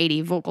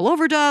 180 vocal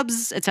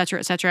overdubs, et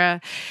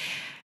cetera,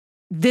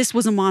 this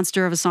was a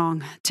monster of a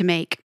song to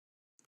make.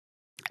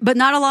 But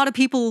not a lot of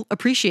people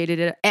appreciated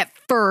it at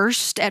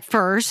first.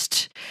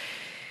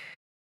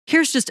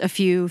 Here's just a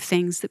few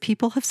things that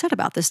people have said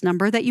about this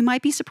number that you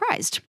might be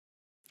surprised.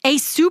 A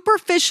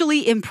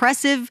superficially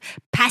impressive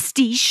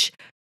pastiche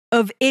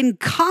of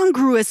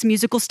incongruous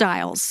musical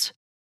styles.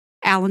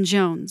 Alan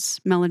Jones,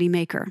 melody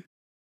maker.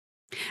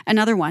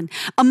 Another one.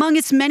 Among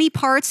its many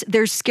parts,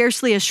 there's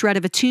scarcely a shred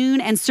of a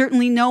tune and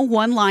certainly no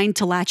one line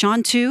to latch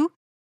onto.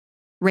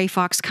 Ray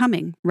Fox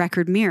Cumming,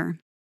 Record Mirror.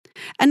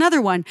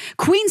 Another one.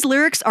 Queen's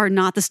lyrics are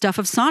not the stuff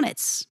of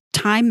sonnets.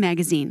 Time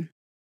magazine.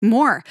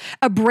 More.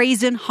 A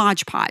brazen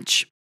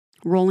hodgepodge.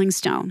 Rolling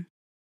Stone.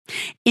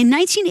 In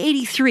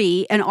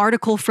 1983, an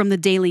article from the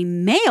Daily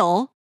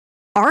Mail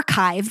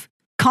archive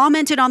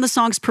commented on the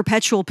song's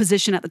perpetual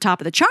position at the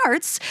top of the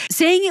charts,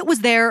 saying it was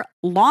there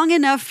long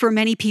enough for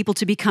many people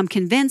to become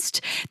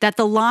convinced that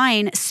the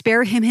line,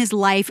 "spare him his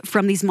life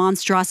from these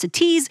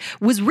monstrosities,"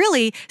 was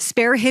really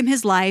 "spare him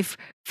his life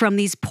from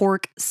these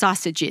pork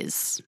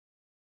sausages."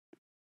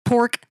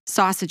 Pork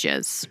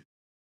sausages.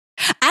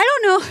 I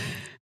don't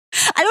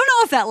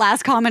know if that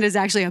last comment is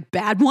actually a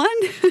bad one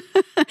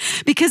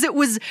because it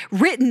was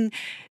written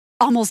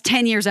almost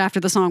 10 years after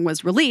the song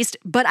was released,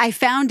 but I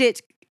found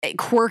it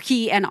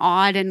quirky and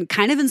odd and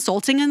kind of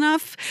insulting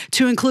enough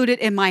to include it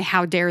in my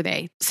how dare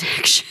they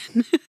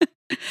section.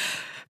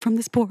 From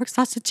this pork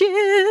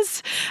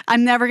sausages.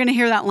 I'm never going to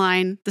hear that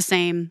line the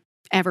same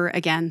ever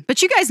again.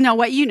 But you guys know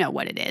what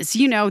it is.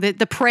 You know that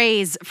the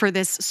praise for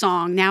this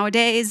song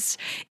nowadays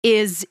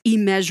is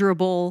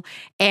immeasurable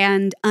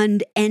and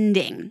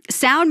unending.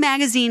 Sound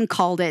Magazine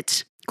called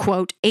it,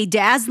 quote, "a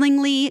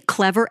dazzlingly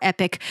clever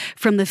epic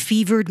from the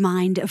fevered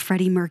mind of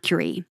Freddie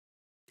Mercury."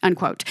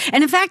 Unquote.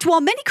 And in fact,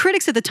 while many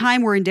critics at the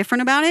time were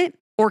indifferent about it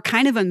or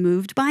kind of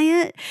unmoved by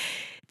it,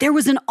 there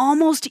was an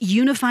almost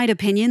unified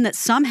opinion that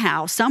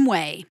somehow, some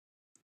way,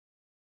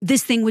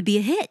 this thing would be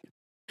a hit.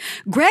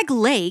 Greg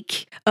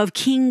Lake of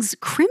King's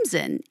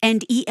Crimson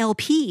and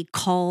ELP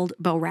called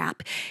Bo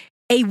Rap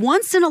a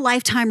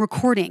once-in-a-lifetime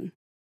recording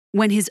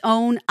when his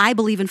own I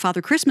Believe in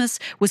Father Christmas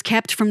was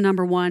kept from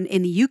number one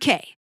in the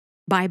UK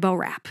by Bo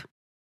Rap.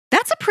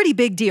 That's a pretty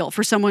big deal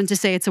for someone to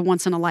say it's a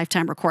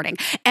once-in-a-lifetime recording.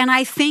 And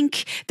I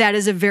think that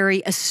is a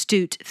very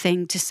astute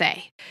thing to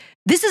say.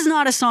 This is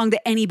not a song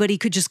that anybody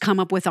could just come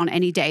up with on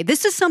any day.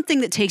 This is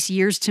something that takes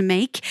years to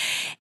make.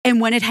 And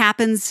when it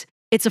happens,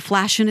 it's a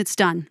flash and it's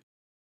done.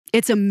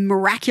 It's a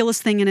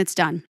miraculous thing and it's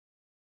done.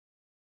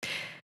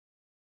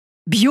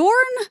 Bjorn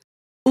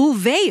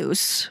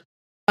Ulvaeus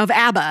of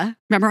ABBA,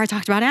 remember I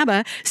talked about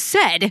ABBA,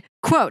 said,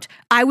 quote,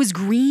 "I was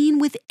green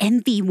with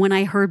envy when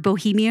I heard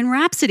Bohemian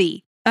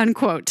Rhapsody."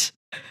 Unquote.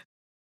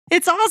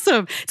 It's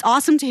awesome. It's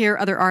awesome to hear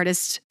other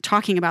artists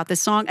talking about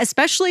this song,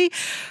 especially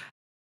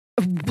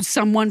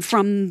someone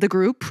from the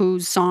group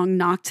whose song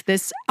knocked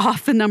this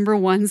off the number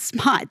one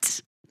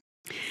spot.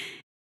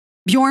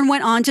 Bjorn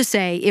went on to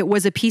say it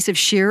was a piece of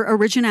sheer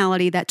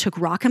originality that took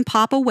rock and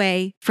pop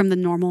away from the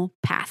normal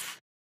path.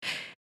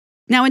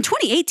 Now, in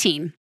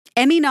 2018,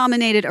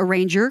 Emmy-nominated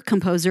arranger,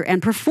 composer,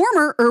 and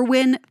performer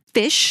Irwin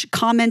Fish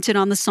commented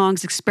on the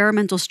song's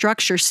experimental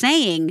structure,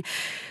 saying,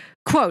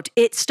 quote,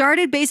 "It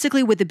started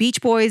basically with the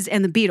Beach Boys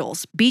and the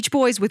Beatles. Beach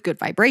Boys with Good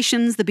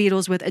Vibrations, the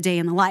Beatles with A Day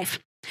in the Life.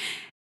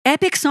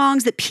 Epic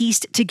songs that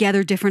pieced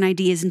together different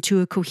ideas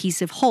into a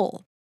cohesive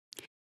whole.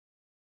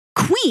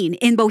 Queen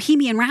in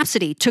Bohemian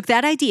Rhapsody took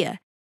that idea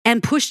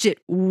and pushed it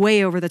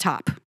way over the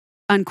top."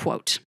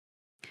 Unquote.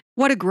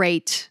 What a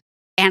great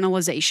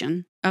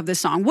analyzation of the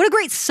song. What a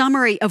great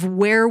summary of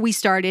where we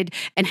started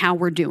and how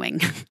we're doing,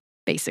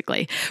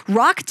 basically.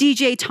 Rock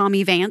DJ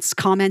Tommy Vance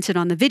commented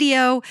on the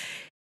video.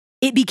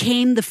 It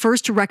became the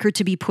first record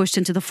to be pushed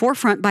into the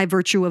forefront by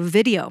virtue of a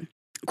video.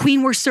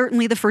 Queen were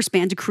certainly the first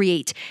band to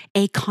create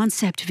a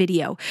concept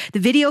video. The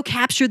video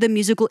captured the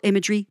musical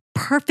imagery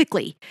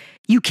perfectly.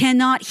 You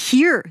cannot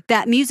hear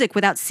that music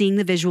without seeing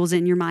the visuals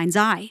in your mind's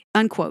eye.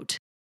 Unquote.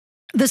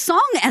 The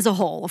song as a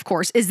whole, of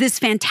course, is this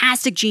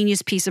fantastic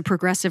genius piece of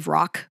progressive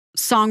rock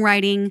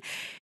songwriting,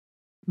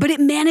 but it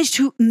managed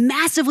to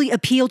massively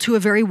appeal to a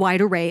very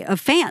wide array of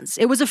fans.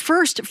 It was a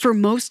first for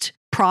most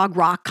prog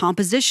rock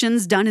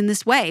compositions done in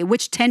this way,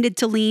 which tended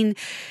to lean,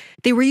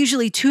 they were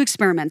usually too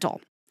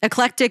experimental,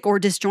 eclectic, or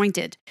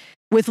disjointed,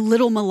 with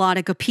little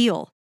melodic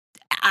appeal.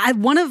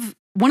 One of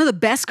the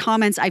best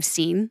comments I've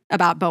seen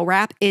about Bo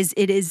Rap is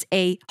it is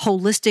a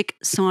holistic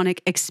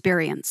sonic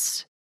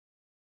experience.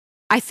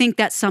 I think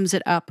that sums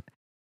it up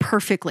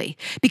perfectly.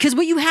 Because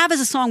what you have is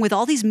a song with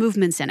all these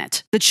movements in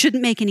it that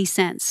shouldn't make any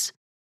sense.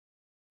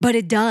 But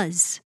it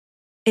does.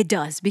 It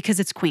does because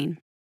it's Queen.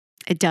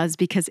 It does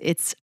because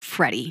it's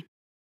Freddie.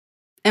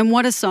 And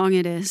what a song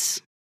it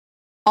is.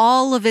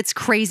 All of its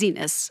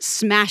craziness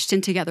smashed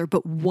in together,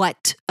 but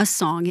what a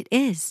song it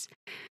is.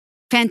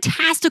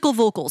 Fantastical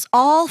vocals,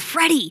 all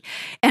Freddie,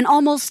 and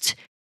almost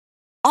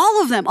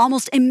All of them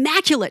almost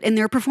immaculate in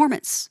their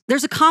performance.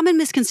 There's a common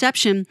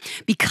misconception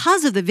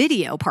because of the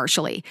video,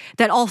 partially,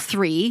 that all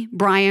three,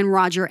 Brian,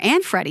 Roger,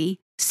 and Freddie,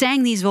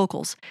 sang these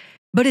vocals.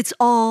 But it's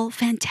all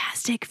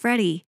fantastic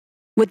Freddie,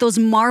 with those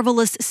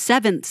marvelous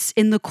sevenths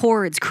in the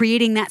chords,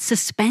 creating that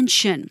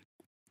suspension.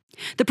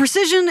 The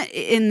precision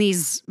in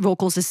these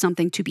vocals is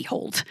something to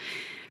behold.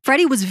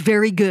 Freddie was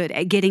very good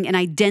at getting an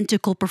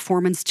identical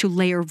performance to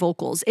layer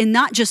vocals in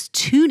not just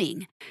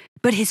tuning,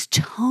 but his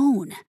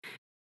tone.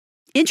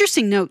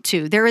 Interesting note,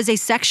 too, there is a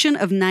section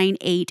of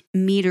 9/8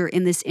 meter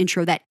in this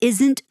intro that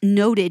isn't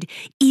noted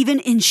even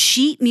in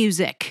sheet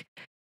music.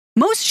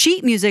 Most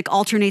sheet music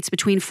alternates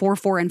between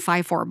 4/4 and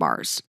 5/4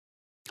 bars.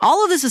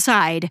 All of this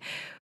aside,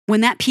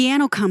 when that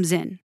piano comes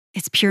in,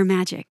 it's pure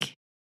magic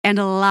and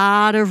a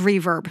lot of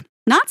reverb.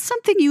 Not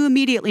something you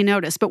immediately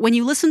notice, but when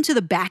you listen to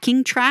the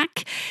backing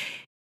track,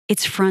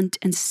 it's front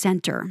and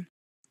center.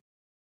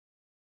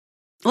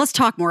 Let's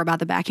talk more about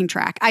the backing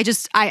track. I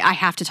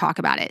have to talk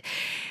about it.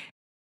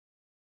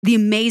 The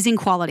amazing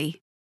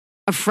quality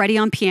of Freddie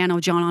on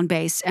piano, John on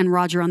bass, and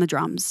Roger on the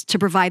drums to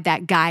provide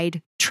that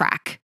guide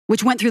track,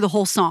 which went through the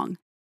whole song.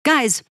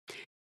 Guys,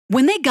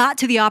 when they got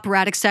to the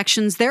operatic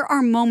sections, there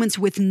are moments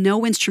with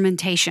no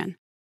instrumentation.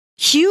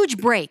 Huge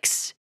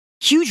breaks,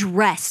 huge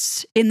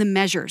rests in the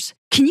measures.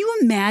 Can you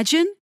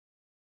imagine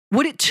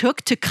what it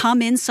took to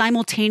come in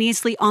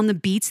simultaneously on the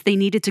beats they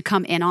needed to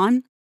come in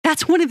on?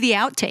 That's one of the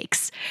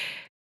outtakes.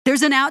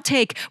 There's an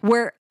outtake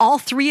where all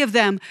three of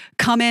them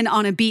come in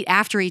on a beat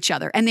after each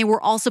other, and they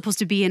were all supposed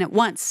to be in at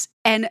once.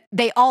 And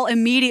they all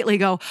immediately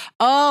go,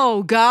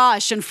 oh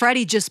gosh, and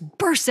Freddie just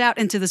bursts out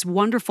into this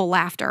wonderful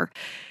laughter.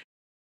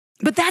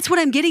 But that's what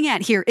I'm getting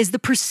at here, is the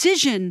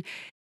precision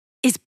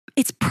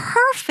it's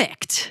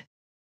perfect.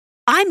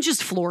 I'm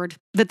just floored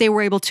that they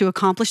were able to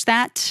accomplish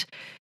that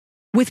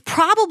with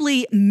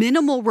probably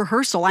minimal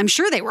rehearsal. I'm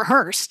sure they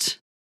rehearsed,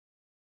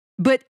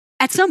 but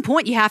at some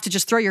point, you have to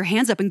just throw your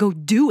hands up and go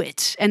do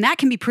it. And that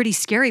can be pretty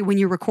scary when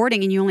you're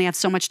recording and you only have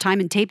so much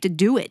time and tape to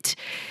do it.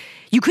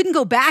 You couldn't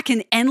go back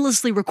and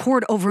endlessly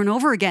record over and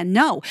over again.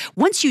 No,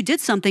 once you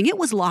did something, it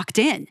was locked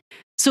in.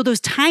 So those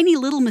tiny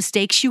little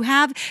mistakes you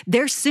have,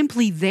 they're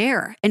simply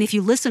there. And if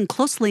you listen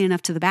closely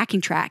enough to the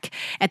backing track,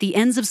 at the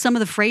ends of some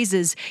of the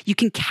phrases, you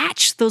can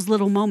catch those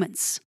little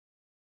moments.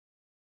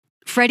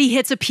 Freddie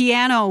hits a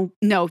piano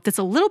note that's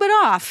a little bit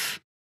off,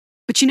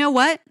 but you know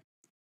what?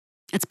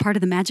 It's part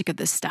of the magic of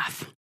this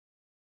stuff.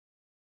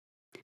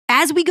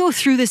 As we go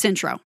through this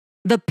intro,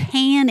 the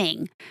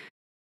panning,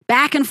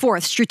 back and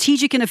forth,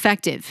 strategic and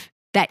effective,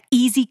 that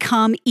easy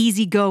come,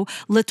 easy go,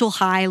 little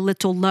high,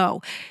 little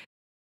low,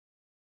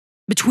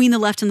 between the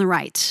left and the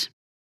right.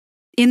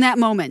 In that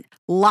moment,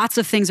 lots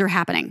of things are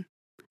happening.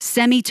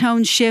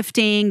 Semitone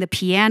shifting, the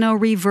piano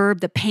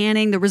reverb, the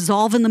panning, the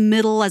resolve in the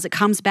middle as it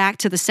comes back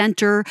to the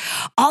center.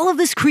 All of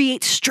this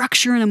creates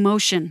structure and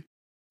emotion,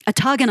 a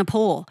tug and a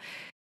pull.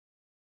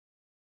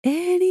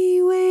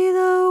 Any way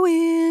the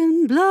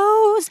wind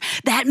blows.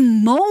 That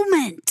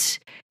moment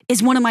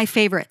is one of my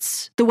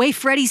favorites. The way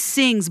Freddie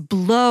sings,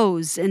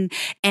 blows, and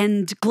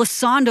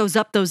glissandos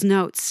up those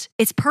notes.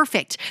 It's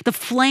perfect. The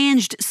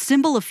flanged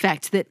cymbal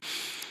effect that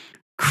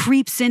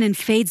creeps in and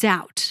fades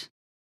out.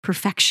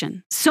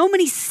 Perfection. So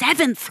many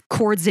seventh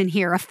chords in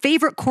here. A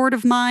favorite chord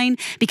of mine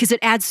because it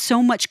adds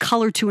so much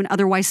color to an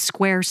otherwise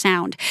square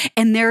sound.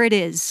 And there it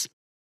is.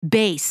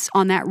 Bass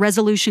on that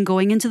resolution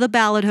going into the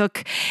ballad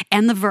hook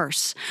and the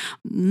verse.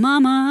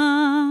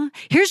 Mama.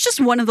 Here's just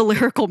one of the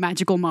lyrical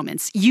magical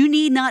moments. You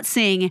need not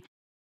sing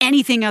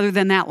anything other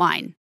than that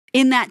line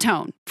in that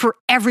tone for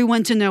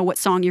everyone to know what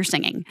song you're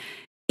singing.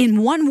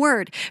 In one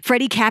word,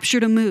 Freddie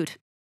captured a mood,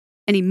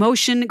 an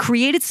emotion,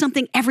 created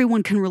something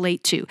everyone can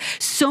relate to.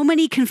 So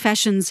many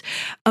confessions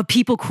of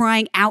people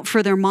crying out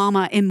for their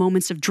mama in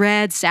moments of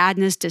dread,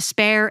 sadness,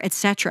 despair,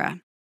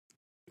 etc.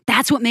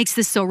 That's what makes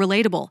this so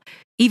relatable,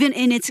 even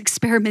in its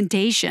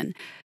experimentation.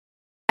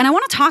 And I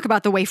want to talk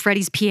about the way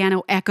Freddie's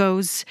piano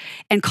echoes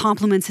and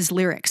complements his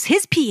lyrics.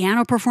 His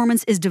piano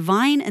performance is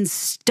divine and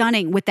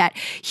stunning with that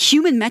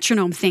human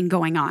metronome thing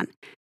going on.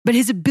 But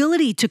his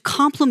ability to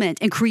complement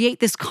and create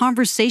this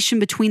conversation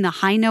between the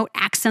high note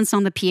accents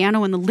on the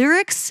piano and the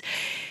lyrics,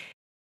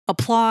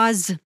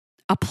 applause,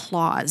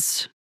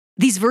 applause.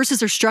 These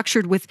verses are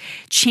structured with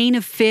chain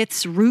of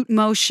fifths, root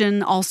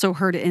motion, also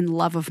heard in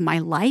Love of My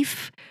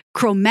Life,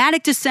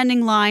 chromatic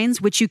descending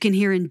lines, which you can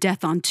hear in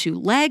Death on Two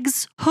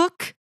Legs,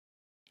 hook,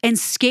 and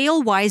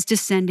scale-wise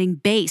descending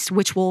bass,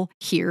 which we'll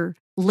hear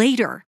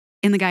later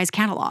in the guy's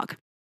catalog.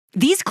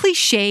 These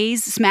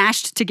cliches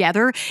smashed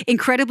together,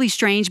 incredibly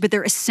strange, but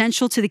they're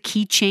essential to the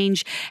key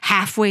change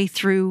halfway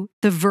through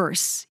the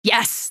verse.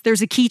 Yes,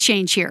 there's a key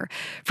change here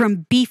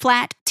from B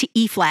flat to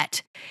E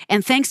flat.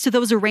 And thanks to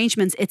those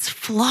arrangements, it's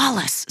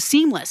flawless,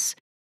 seamless.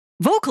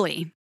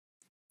 Vocally,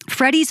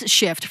 Freddie's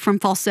shift from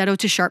falsetto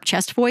to sharp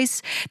chest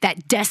voice,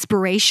 that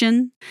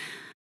desperation,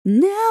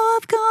 now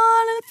I've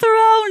gone and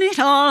thrown it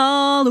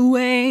all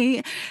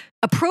away.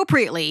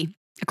 Appropriately,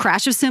 A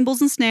crash of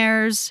cymbals and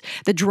snares.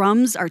 The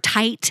drums are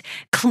tight,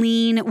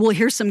 clean. We'll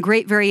hear some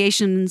great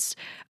variations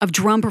of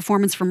drum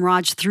performance from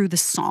Raj through the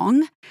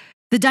song.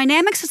 The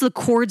dynamics as the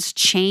chords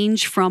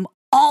change from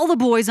all the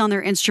boys on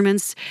their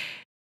instruments,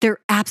 they're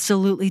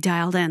absolutely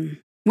dialed in.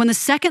 When the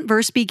second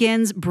verse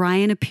begins,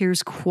 Brian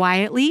appears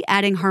quietly,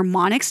 adding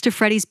harmonics to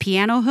Freddie's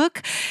piano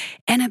hook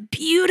and a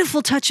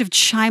beautiful touch of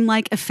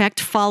chime-like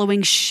effect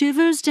following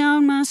Shivers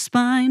Down My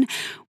Spine,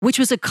 which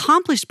was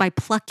accomplished by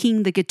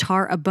plucking the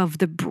guitar above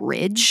the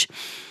bridge.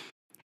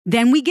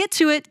 Then we get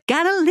to it.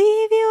 Gotta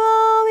leave you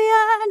all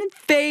behind and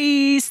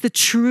face the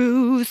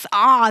truth.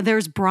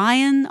 There's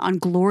Brian on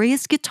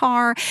glorious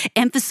guitar,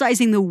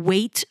 emphasizing the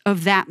weight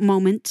of that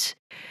moment.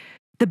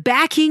 The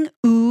backing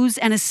ooze,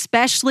 and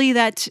especially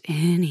that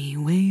any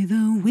way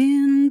the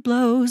wind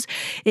blows,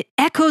 it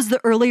echoes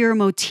the earlier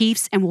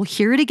motifs, and we'll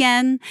hear it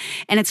again.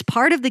 And it's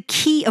part of the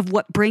key of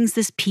what brings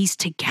this piece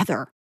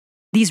together.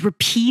 These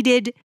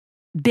repeated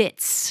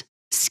bits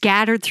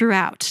scattered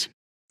throughout.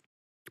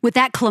 With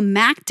that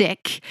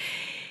climactic,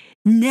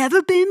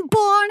 never been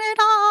born at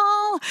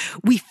all,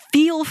 we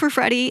feel for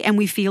Freddie and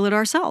we feel it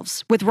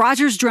ourselves. With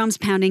Roger's drums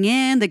pounding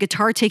in, the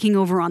guitar taking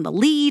over on the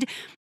lead,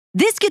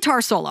 this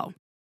guitar solo,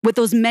 with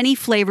those many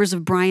flavors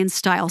of Brian's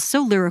style,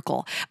 so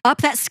lyrical,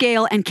 up that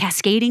scale and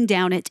cascading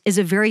down it, is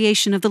a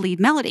variation of the lead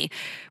melody,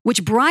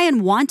 which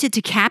Brian wanted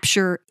to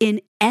capture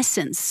in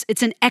essence.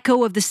 It's an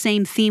echo of the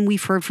same theme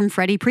we've heard from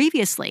Freddie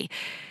previously.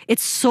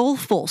 It's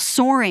soulful,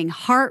 soaring,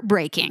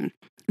 heartbreaking.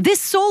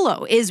 This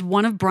solo is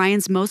one of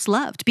Brian's most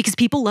loved because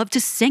people love to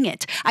sing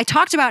it. I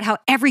talked about how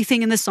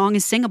everything in this song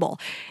is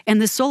singable,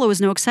 and this solo is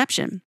no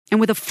exception.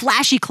 And with a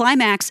flashy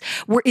climax,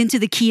 we're into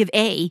the key of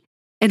A,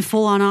 and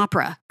full-on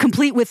opera,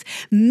 complete with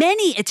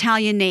many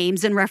Italian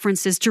names and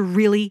references to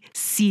really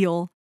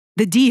seal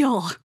the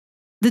deal.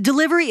 The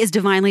delivery is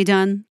divinely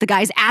done. The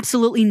guys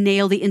absolutely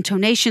nail the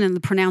intonation and the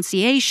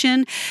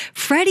pronunciation.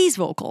 Freddie's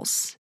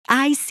vocals,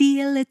 I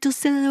see a little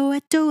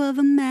silhouette of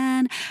a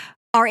man,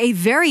 are a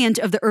variant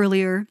of the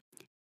earlier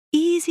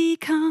easy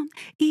come,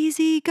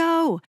 easy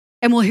go.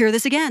 And we'll hear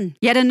this again.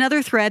 Yet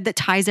another thread that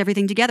ties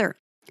everything together.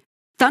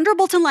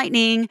 Thunderbolt and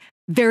lightning,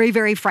 very,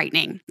 very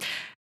frightening.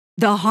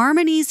 The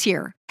harmonies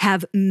here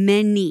have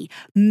many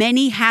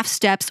half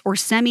steps or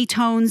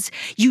semitones.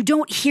 You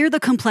don't hear the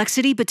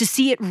complexity, but to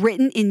see it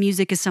written in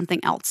music is something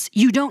else.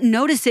 You don't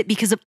notice it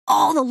because of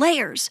all the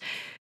layers,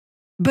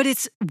 but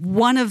it's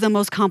one of the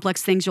most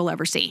complex things you'll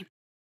ever see.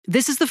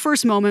 This is the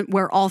first moment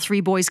where all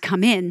three boys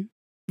come in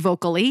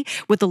vocally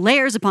with the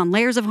layers upon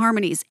layers of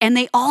harmonies, and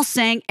they all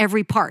sang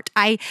every part.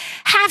 I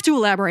have to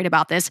elaborate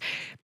about this.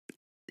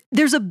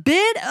 There's a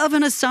bit of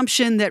an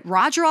assumption that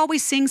Roger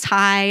always sings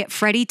high,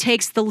 Freddie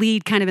takes the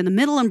lead kind of in the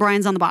middle, and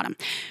Brian's on the bottom.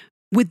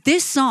 With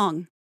this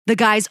song, the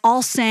guys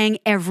all sang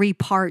every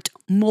part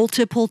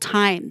multiple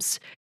times,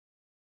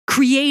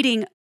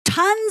 creating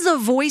tons of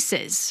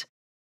voices,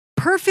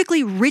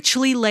 perfectly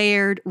richly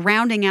layered,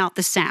 rounding out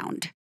the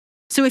sound.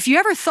 So if you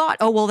ever thought,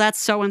 oh, well, that's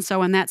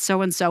so-and-so and that's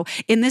so-and-so,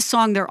 in this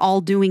song, they're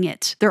all doing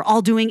it. They're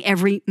all doing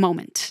every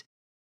moment.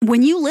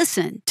 When you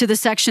listen to the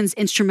section's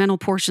instrumental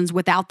portions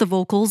without the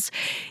vocals,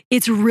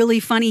 it's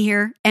really funny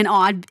here and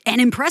odd and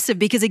impressive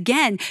because,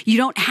 again, you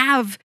don't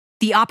have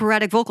the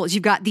operatic vocals.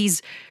 You've got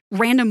these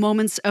random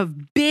moments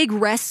of big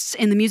rests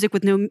in the music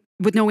with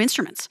no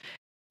instruments.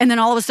 And then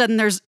all of a sudden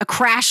there's a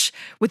crash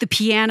with the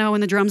piano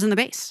and the drums and the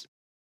bass.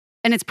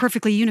 And it's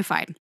perfectly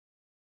unified.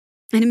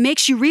 And it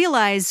makes you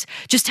realize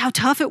just how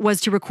tough it was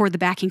to record the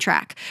backing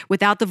track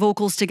without the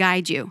vocals to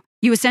guide you.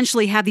 You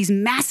essentially have these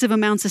massive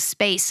amounts of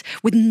space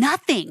with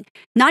nothing,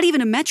 not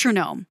even a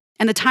metronome,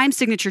 and the time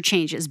signature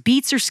changes.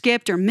 Beats are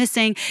skipped or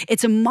missing.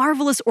 It's a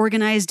marvelous,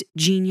 organized,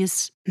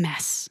 genius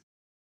mess.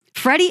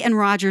 Freddie and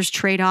Roger's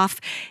trade-off,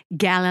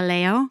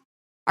 Galileo,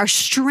 are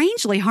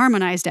strangely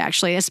harmonized,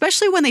 actually,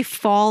 especially when they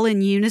fall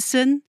in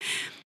unison.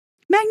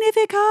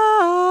 Magnifico!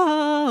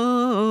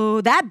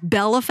 That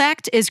bell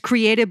effect is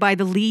created by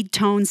the lead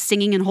tone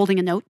singing and holding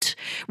a note,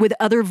 with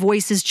other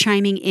voices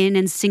chiming in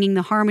and singing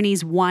the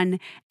harmonies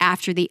one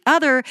after the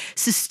other,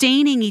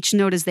 sustaining each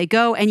note as they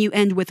go, and you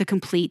end with a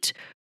complete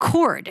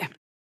chord.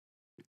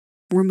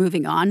 We're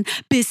moving on.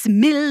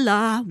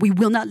 Bismillah, we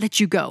will not let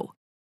you go.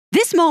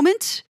 This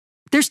moment,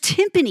 there's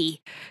timpani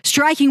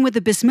striking with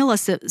the Bismillah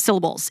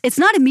syllables. It's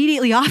not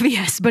immediately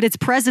obvious, but its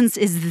presence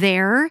is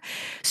there.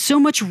 So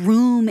much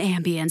room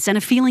ambience and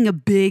a feeling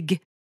of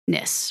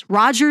bigness.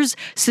 Rogers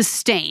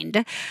sustained.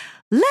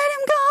 Let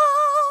him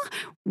go.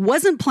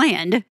 Wasn't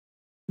planned,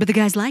 but the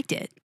guys liked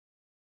it.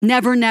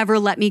 Never, never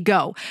let me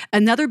go.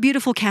 Another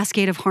beautiful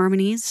cascade of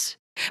harmonies.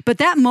 But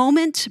that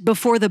moment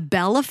before the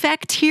bell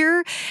effect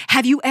here,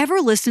 have you ever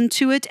listened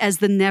to it as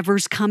the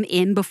nevers come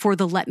in before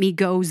the let me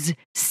goes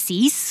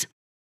cease?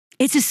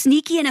 It's a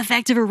sneaky and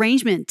effective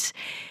arrangement.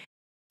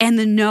 And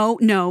the no,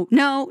 no,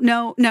 no,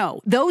 no,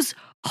 no. Those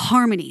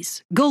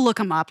harmonies, go look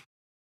them up.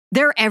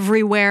 They're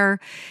everywhere.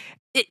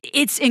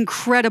 It's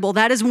incredible.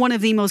 That is one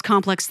of the most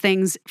complex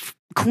things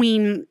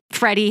Queen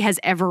Freddie has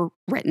ever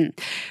written.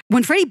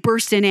 When Freddie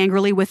burst in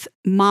angrily with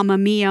Mamma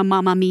Mia,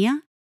 Mamma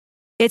Mia,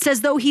 It's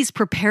as though he's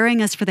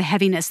preparing us for the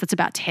heaviness that's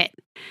about to hit.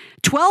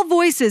 12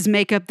 voices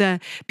make up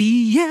the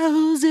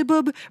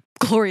Beelzebub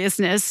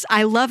gloriousness.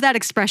 I love that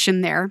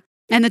expression there.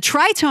 And the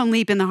tritone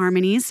leap in the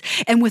harmonies,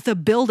 and with a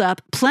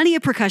build-up, plenty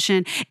of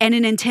percussion, and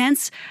an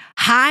intense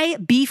high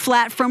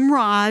B-flat from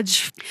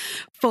Raj.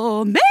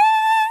 For me,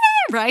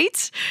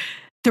 right?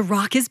 The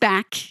rock is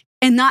back,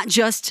 and not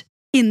just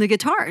in the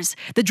guitars.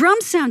 The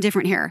drums sound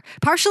different here,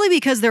 partially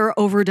because there are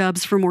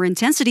overdubs for more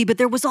intensity, but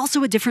there was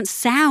also a different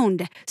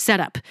sound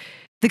setup.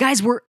 The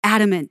guys were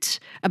adamant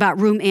about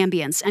room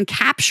ambience and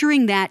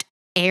capturing that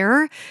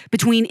air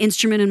between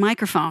instrument and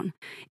microphone.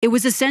 It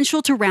was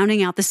essential to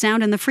rounding out the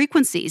sound and the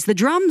frequencies. The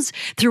drums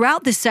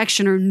throughout this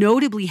section are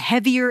notably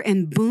heavier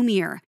and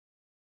boomier.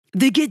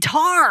 The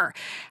guitar,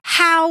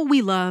 how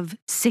we love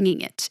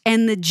singing it,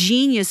 and the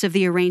genius of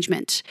the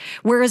arrangement.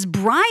 Whereas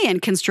Brian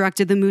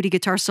constructed the moody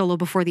guitar solo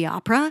before the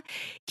opera,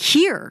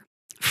 here,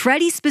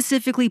 Freddie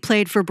specifically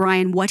played for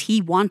Brian what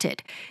he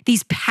wanted.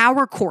 These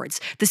power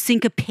chords, the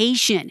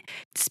syncopation.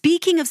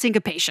 Speaking of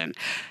syncopation,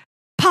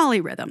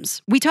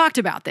 polyrhythms. We talked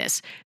about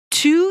this.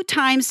 2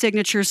 time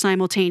signatures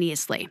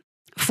simultaneously.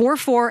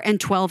 4/4 and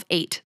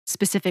 12/8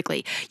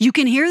 specifically. You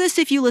can hear this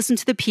if you listen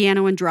to the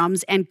piano and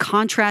drums and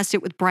contrast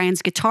it with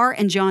Brian's guitar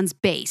and John's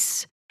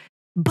bass.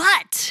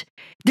 But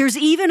there's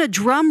even a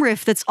drum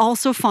riff that's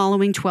also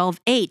following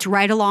 12/8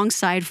 right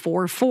alongside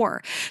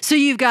 4/4. So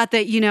you've got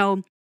the,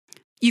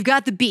 you've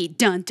got the beat,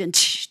 dun dun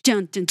tsh,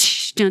 dun dun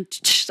tsh, dun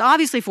tsh,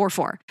 obviously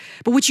 4/4.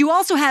 But what you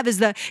also have is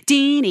the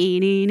dee nee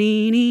nee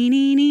nee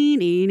nee nee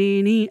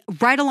nee nee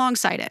right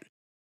alongside it.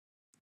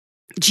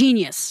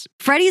 Genius.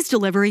 Freddie's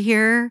delivery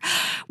here,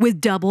 with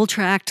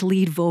double-tracked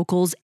lead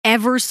vocals,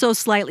 ever so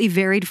slightly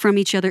varied from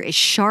each other, is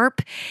sharp,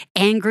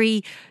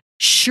 angry,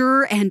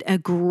 sure, and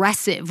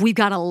aggressive. We've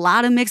got a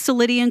lot of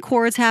mixolydian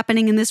chords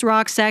happening in this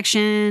rock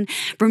section.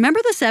 Remember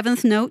the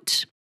 7th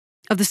note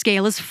of the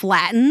scale is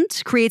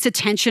flattened, creates a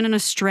tension and a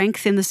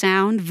strength in the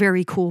sound.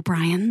 Very cool,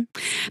 Brian.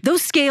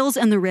 Those scales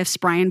and the riffs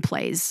Brian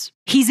plays,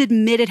 he's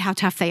admitted how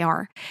tough they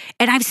are.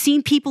 And I've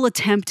seen people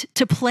attempt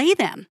to play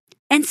them.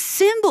 And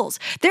cymbals.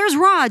 There's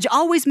Raj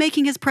always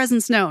making his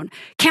presence known.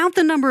 Count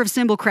the number of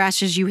cymbal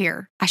crashes you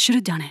hear. I should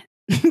have done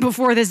it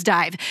before this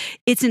dive.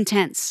 It's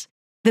intense.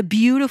 The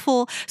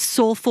beautiful,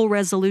 soulful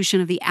resolution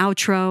of the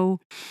outro.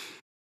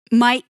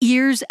 My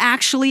ears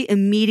actually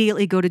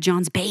immediately go to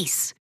John's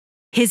bass.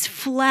 His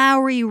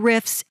flowery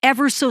riffs,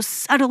 ever so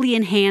subtly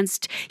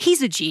enhanced.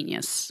 He's a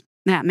genius,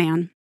 that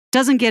man.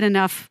 Doesn't get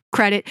enough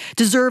credit,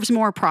 deserves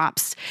more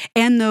props.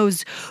 And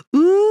those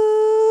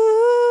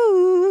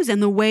oohs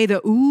and the way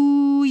the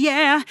ooh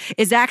yeah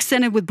is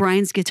accented with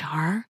Brian's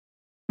guitar.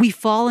 We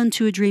fall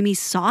into a dreamy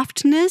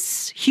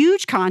softness,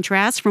 huge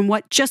contrast from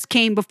what just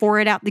came before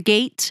it out the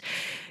gate.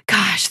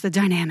 Gosh, the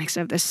dynamics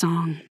of this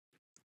song.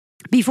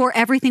 Before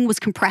everything was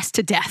compressed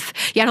to death.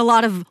 You had a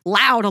lot of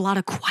loud, a lot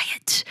of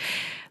quiet.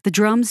 The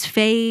drums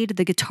fade,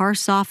 the guitar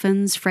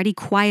softens, Freddie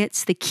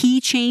quiets, the key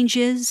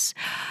changes.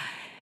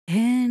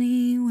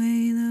 Any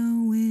way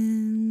the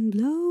wind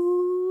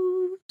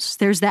blows.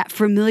 There's that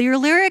familiar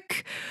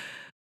lyric.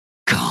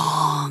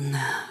 Gong.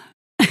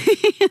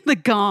 The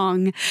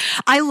gong.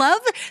 I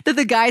love that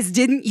the guys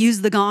didn't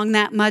use the gong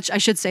that much. I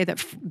should say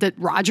that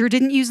Roger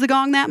didn't use the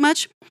gong that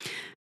much.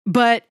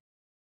 But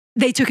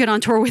they took it on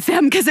tour with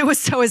them because it was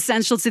so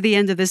essential to the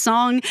end of the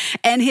song.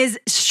 And his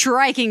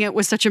striking it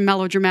was such a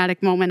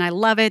melodramatic moment. I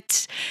love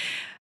it.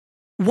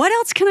 What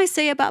else can I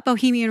say about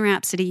Bohemian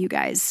Rhapsody, you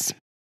guys?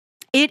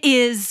 It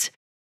is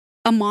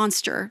a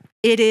monster.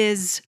 It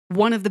is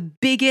one of the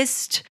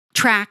biggest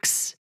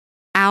tracks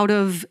out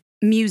of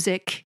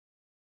music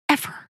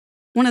ever.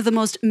 One of the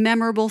most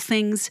memorable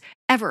things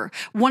ever.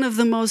 One of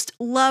the most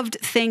loved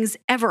things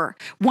ever.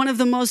 One of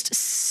the most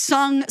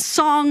sung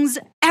songs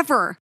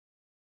ever.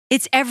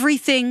 It's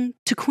everything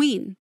to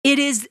Queen. It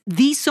is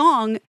the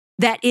song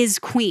that is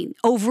Queen,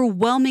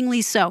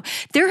 overwhelmingly so.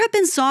 There have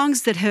been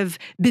songs that have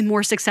been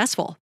more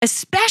successful,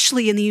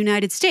 especially in the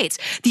United States.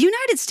 The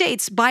United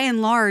States, by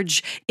and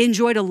large,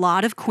 enjoyed a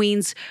lot of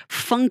Queen's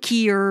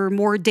funkier,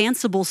 more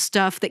danceable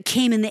stuff that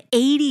came in the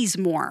 80s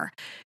more.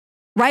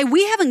 Right?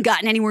 We haven't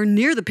gotten anywhere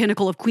near the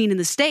pinnacle of Queen in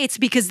the States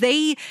because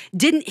they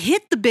didn't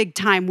hit the big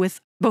time with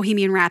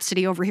Bohemian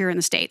Rhapsody over here in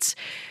the States.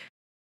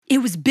 It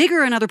was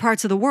bigger in other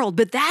parts of the world,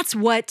 but that's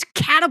what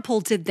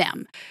catapulted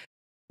them.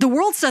 The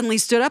world suddenly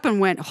stood up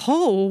and went,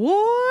 oh,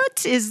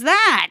 what is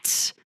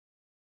that?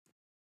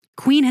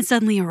 Queen had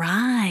suddenly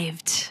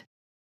arrived.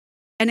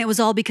 And it was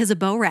all because of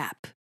Bo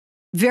Rap.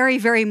 Very,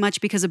 very much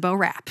because of Bo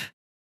Rap.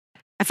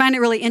 I find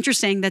it really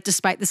interesting that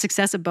despite the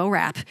success of Bo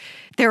Rap,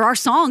 there are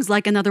songs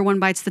like Another One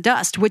Bites the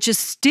Dust, which is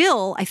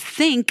still, I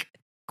think,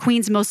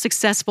 Queen's most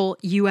successful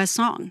U.S.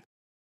 song.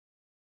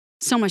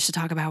 So much to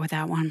talk about with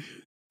that one.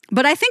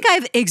 But I think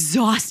I've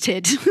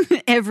exhausted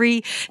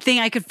everything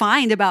I could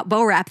find about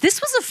Bo Rap.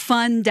 This was a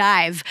fun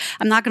dive.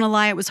 I'm not going to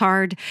lie, it was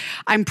hard.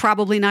 I'm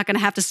probably not going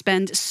to have to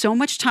spend so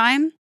much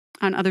time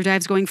on other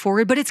dives going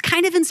forward, but it's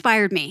kind of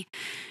inspired me.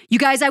 You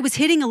guys, I was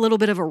hitting a little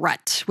bit of a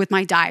rut with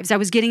my dives. I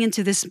was getting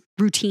into this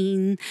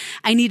routine.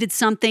 I needed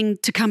something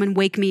to come and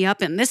wake me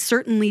up, and this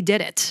certainly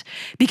did it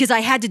because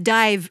I had to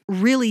dive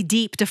really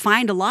deep to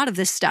find a lot of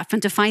this stuff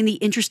and to find the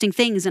interesting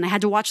things, and I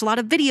had to watch a lot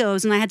of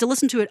videos, and I had to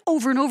listen to it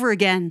over and over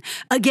again,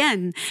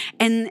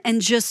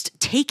 and just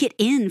take it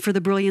in for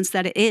the brilliance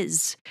that it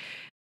is.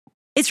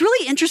 It's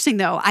really interesting,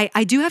 though.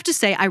 I do have to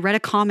say, I read a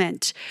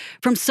comment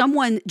from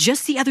someone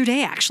just the other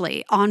day,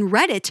 actually, on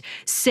Reddit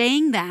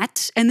saying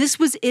that, and this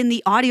was in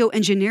the audio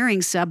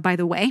engineering sub, by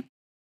the way.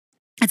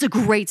 It's a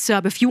great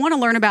sub. If you want to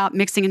learn about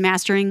mixing and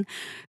mastering,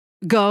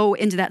 go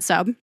into that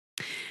sub.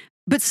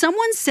 But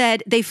someone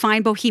said they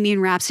find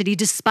Bohemian Rhapsody,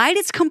 despite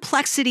its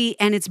complexity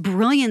and its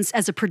brilliance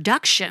as a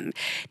production,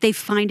 they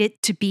find it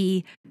to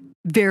be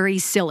very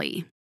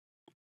silly.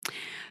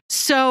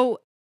 So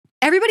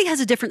everybody has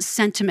a different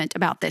sentiment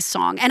about this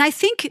song. And I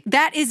think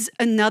that is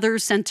another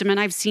sentiment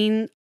I've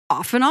seen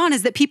off and on,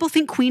 is that people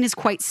think Queen is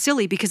quite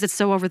silly because it's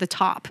so over the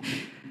top.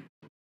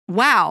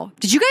 Wow.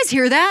 Did you guys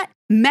hear that?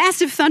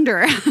 Massive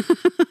thunder.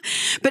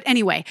 But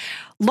anyway,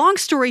 long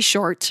story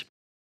short,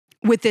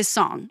 with this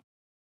song,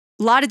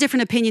 a lot of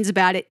different opinions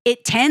about it.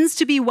 It tends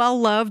to be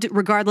well-loved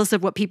regardless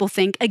of what people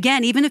think.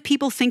 Again, even if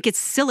people think it's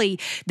silly,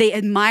 they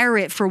admire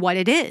it for what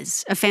it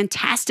is, a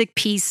fantastic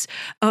piece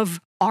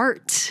of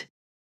art.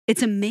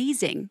 It's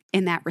amazing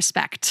in that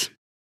respect.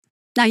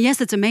 Now,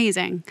 yes, it's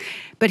amazing,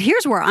 but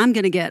here's where I'm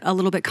going to get a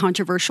little bit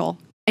controversial,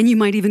 and you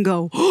might even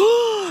go,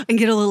 and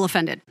get a little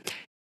offended.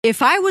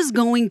 If I was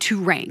going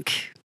to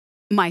rank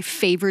my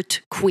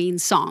favorite Queen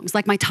songs,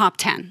 like my top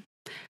 10,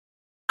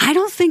 I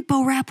don't think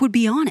Bo Rap would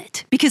be on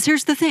it, because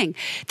here's the thing.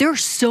 There are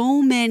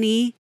so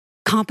many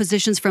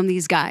compositions from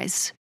these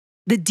guys,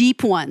 the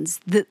deep ones,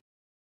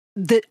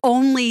 that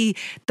only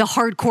the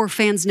hardcore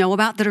fans know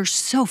about, that are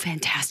so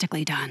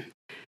fantastically done.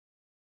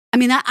 I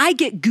mean, I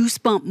get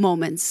goosebump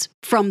moments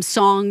from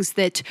songs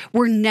that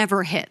were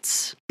never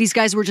hits. These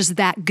guys were just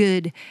that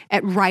good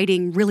at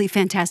writing really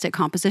fantastic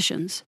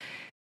compositions.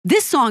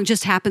 This song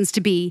just happens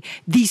to be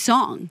the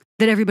song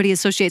that everybody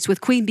associates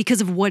with Queen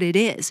because of what it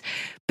is.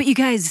 But you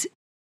guys,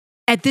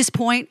 at this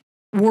point,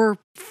 we're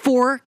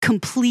 4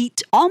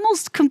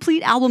 almost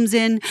complete albums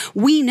in.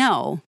 We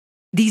know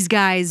these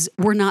guys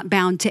were not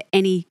bound to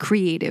any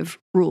creative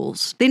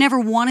rules. They never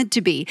wanted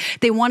to be.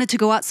 They wanted to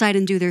go outside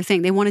and do their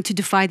thing. They wanted to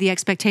defy the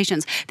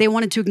expectations. They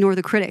wanted to ignore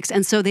the critics.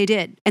 And so they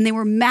did. And they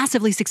were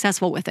massively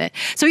successful with it.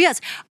 So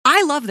yes,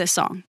 I love this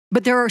song,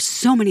 but there are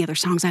so many other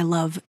songs I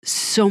love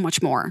so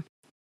much more.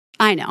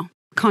 I know,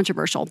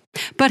 controversial.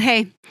 But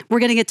hey, we're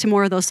going to get to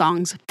more of those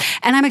songs.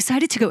 And I'm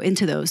excited to go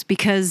into those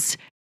because,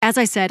 as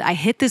I said, I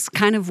hit this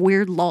kind of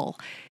weird lull.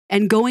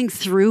 And going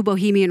through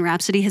Bohemian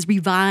Rhapsody has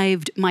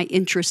revived my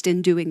interest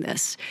in doing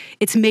this.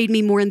 It's made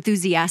me more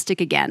enthusiastic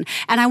again.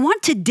 And I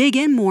want to dig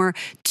in more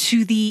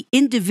to the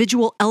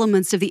individual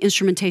elements of the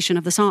instrumentation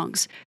of the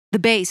songs. The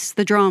bass,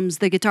 the drums,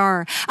 the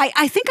guitar.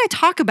 I think I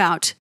talk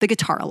about the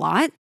guitar a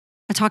lot.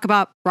 I talk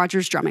about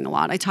Roger's drumming a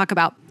lot. I talk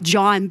about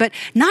John, but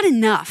not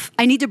enough.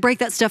 I need to break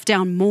that stuff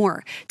down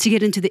more to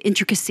get into the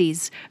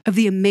intricacies of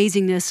the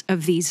amazingness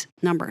of these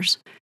numbers.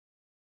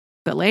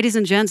 But ladies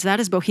and gents, that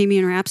is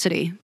Bohemian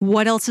Rhapsody.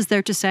 What else is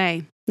there to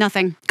say?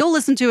 Nothing. Go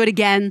listen to it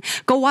again.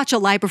 Go watch a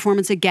live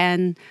performance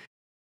again.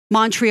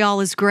 Montreal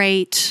is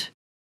great.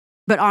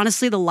 But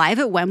honestly, the live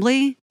at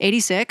Wembley,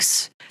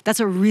 86, that's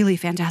a really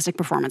fantastic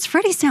performance.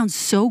 Freddie sounds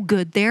so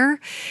good there.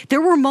 There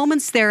were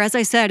moments there, as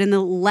I said, in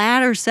the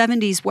latter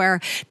 70s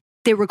where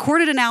they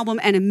recorded an album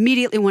and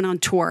immediately went on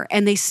tour,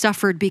 and they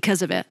suffered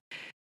because of it.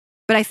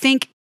 But I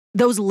think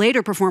those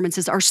later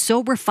performances are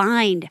so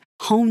refined,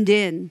 honed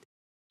in,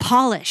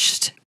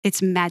 polished.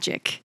 It's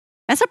magic.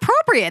 That's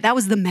appropriate. That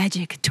was the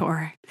Magic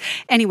Tour.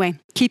 Anyway,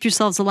 keep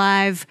yourselves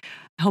alive.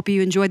 I hope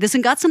you enjoyed this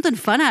and got something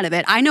fun out of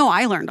it. I know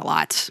I learned a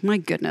lot. My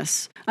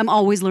goodness. I'm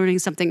always learning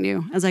something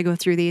new as I go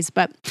through these,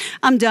 but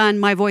I'm done.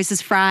 My voice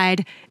is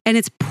fried and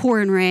it's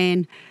pouring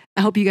rain.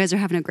 I hope you guys are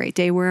having a great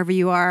day wherever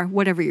you are,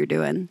 whatever you're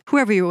doing,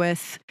 whoever you're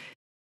with.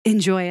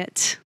 Enjoy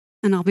it.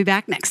 And I'll be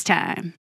back next time.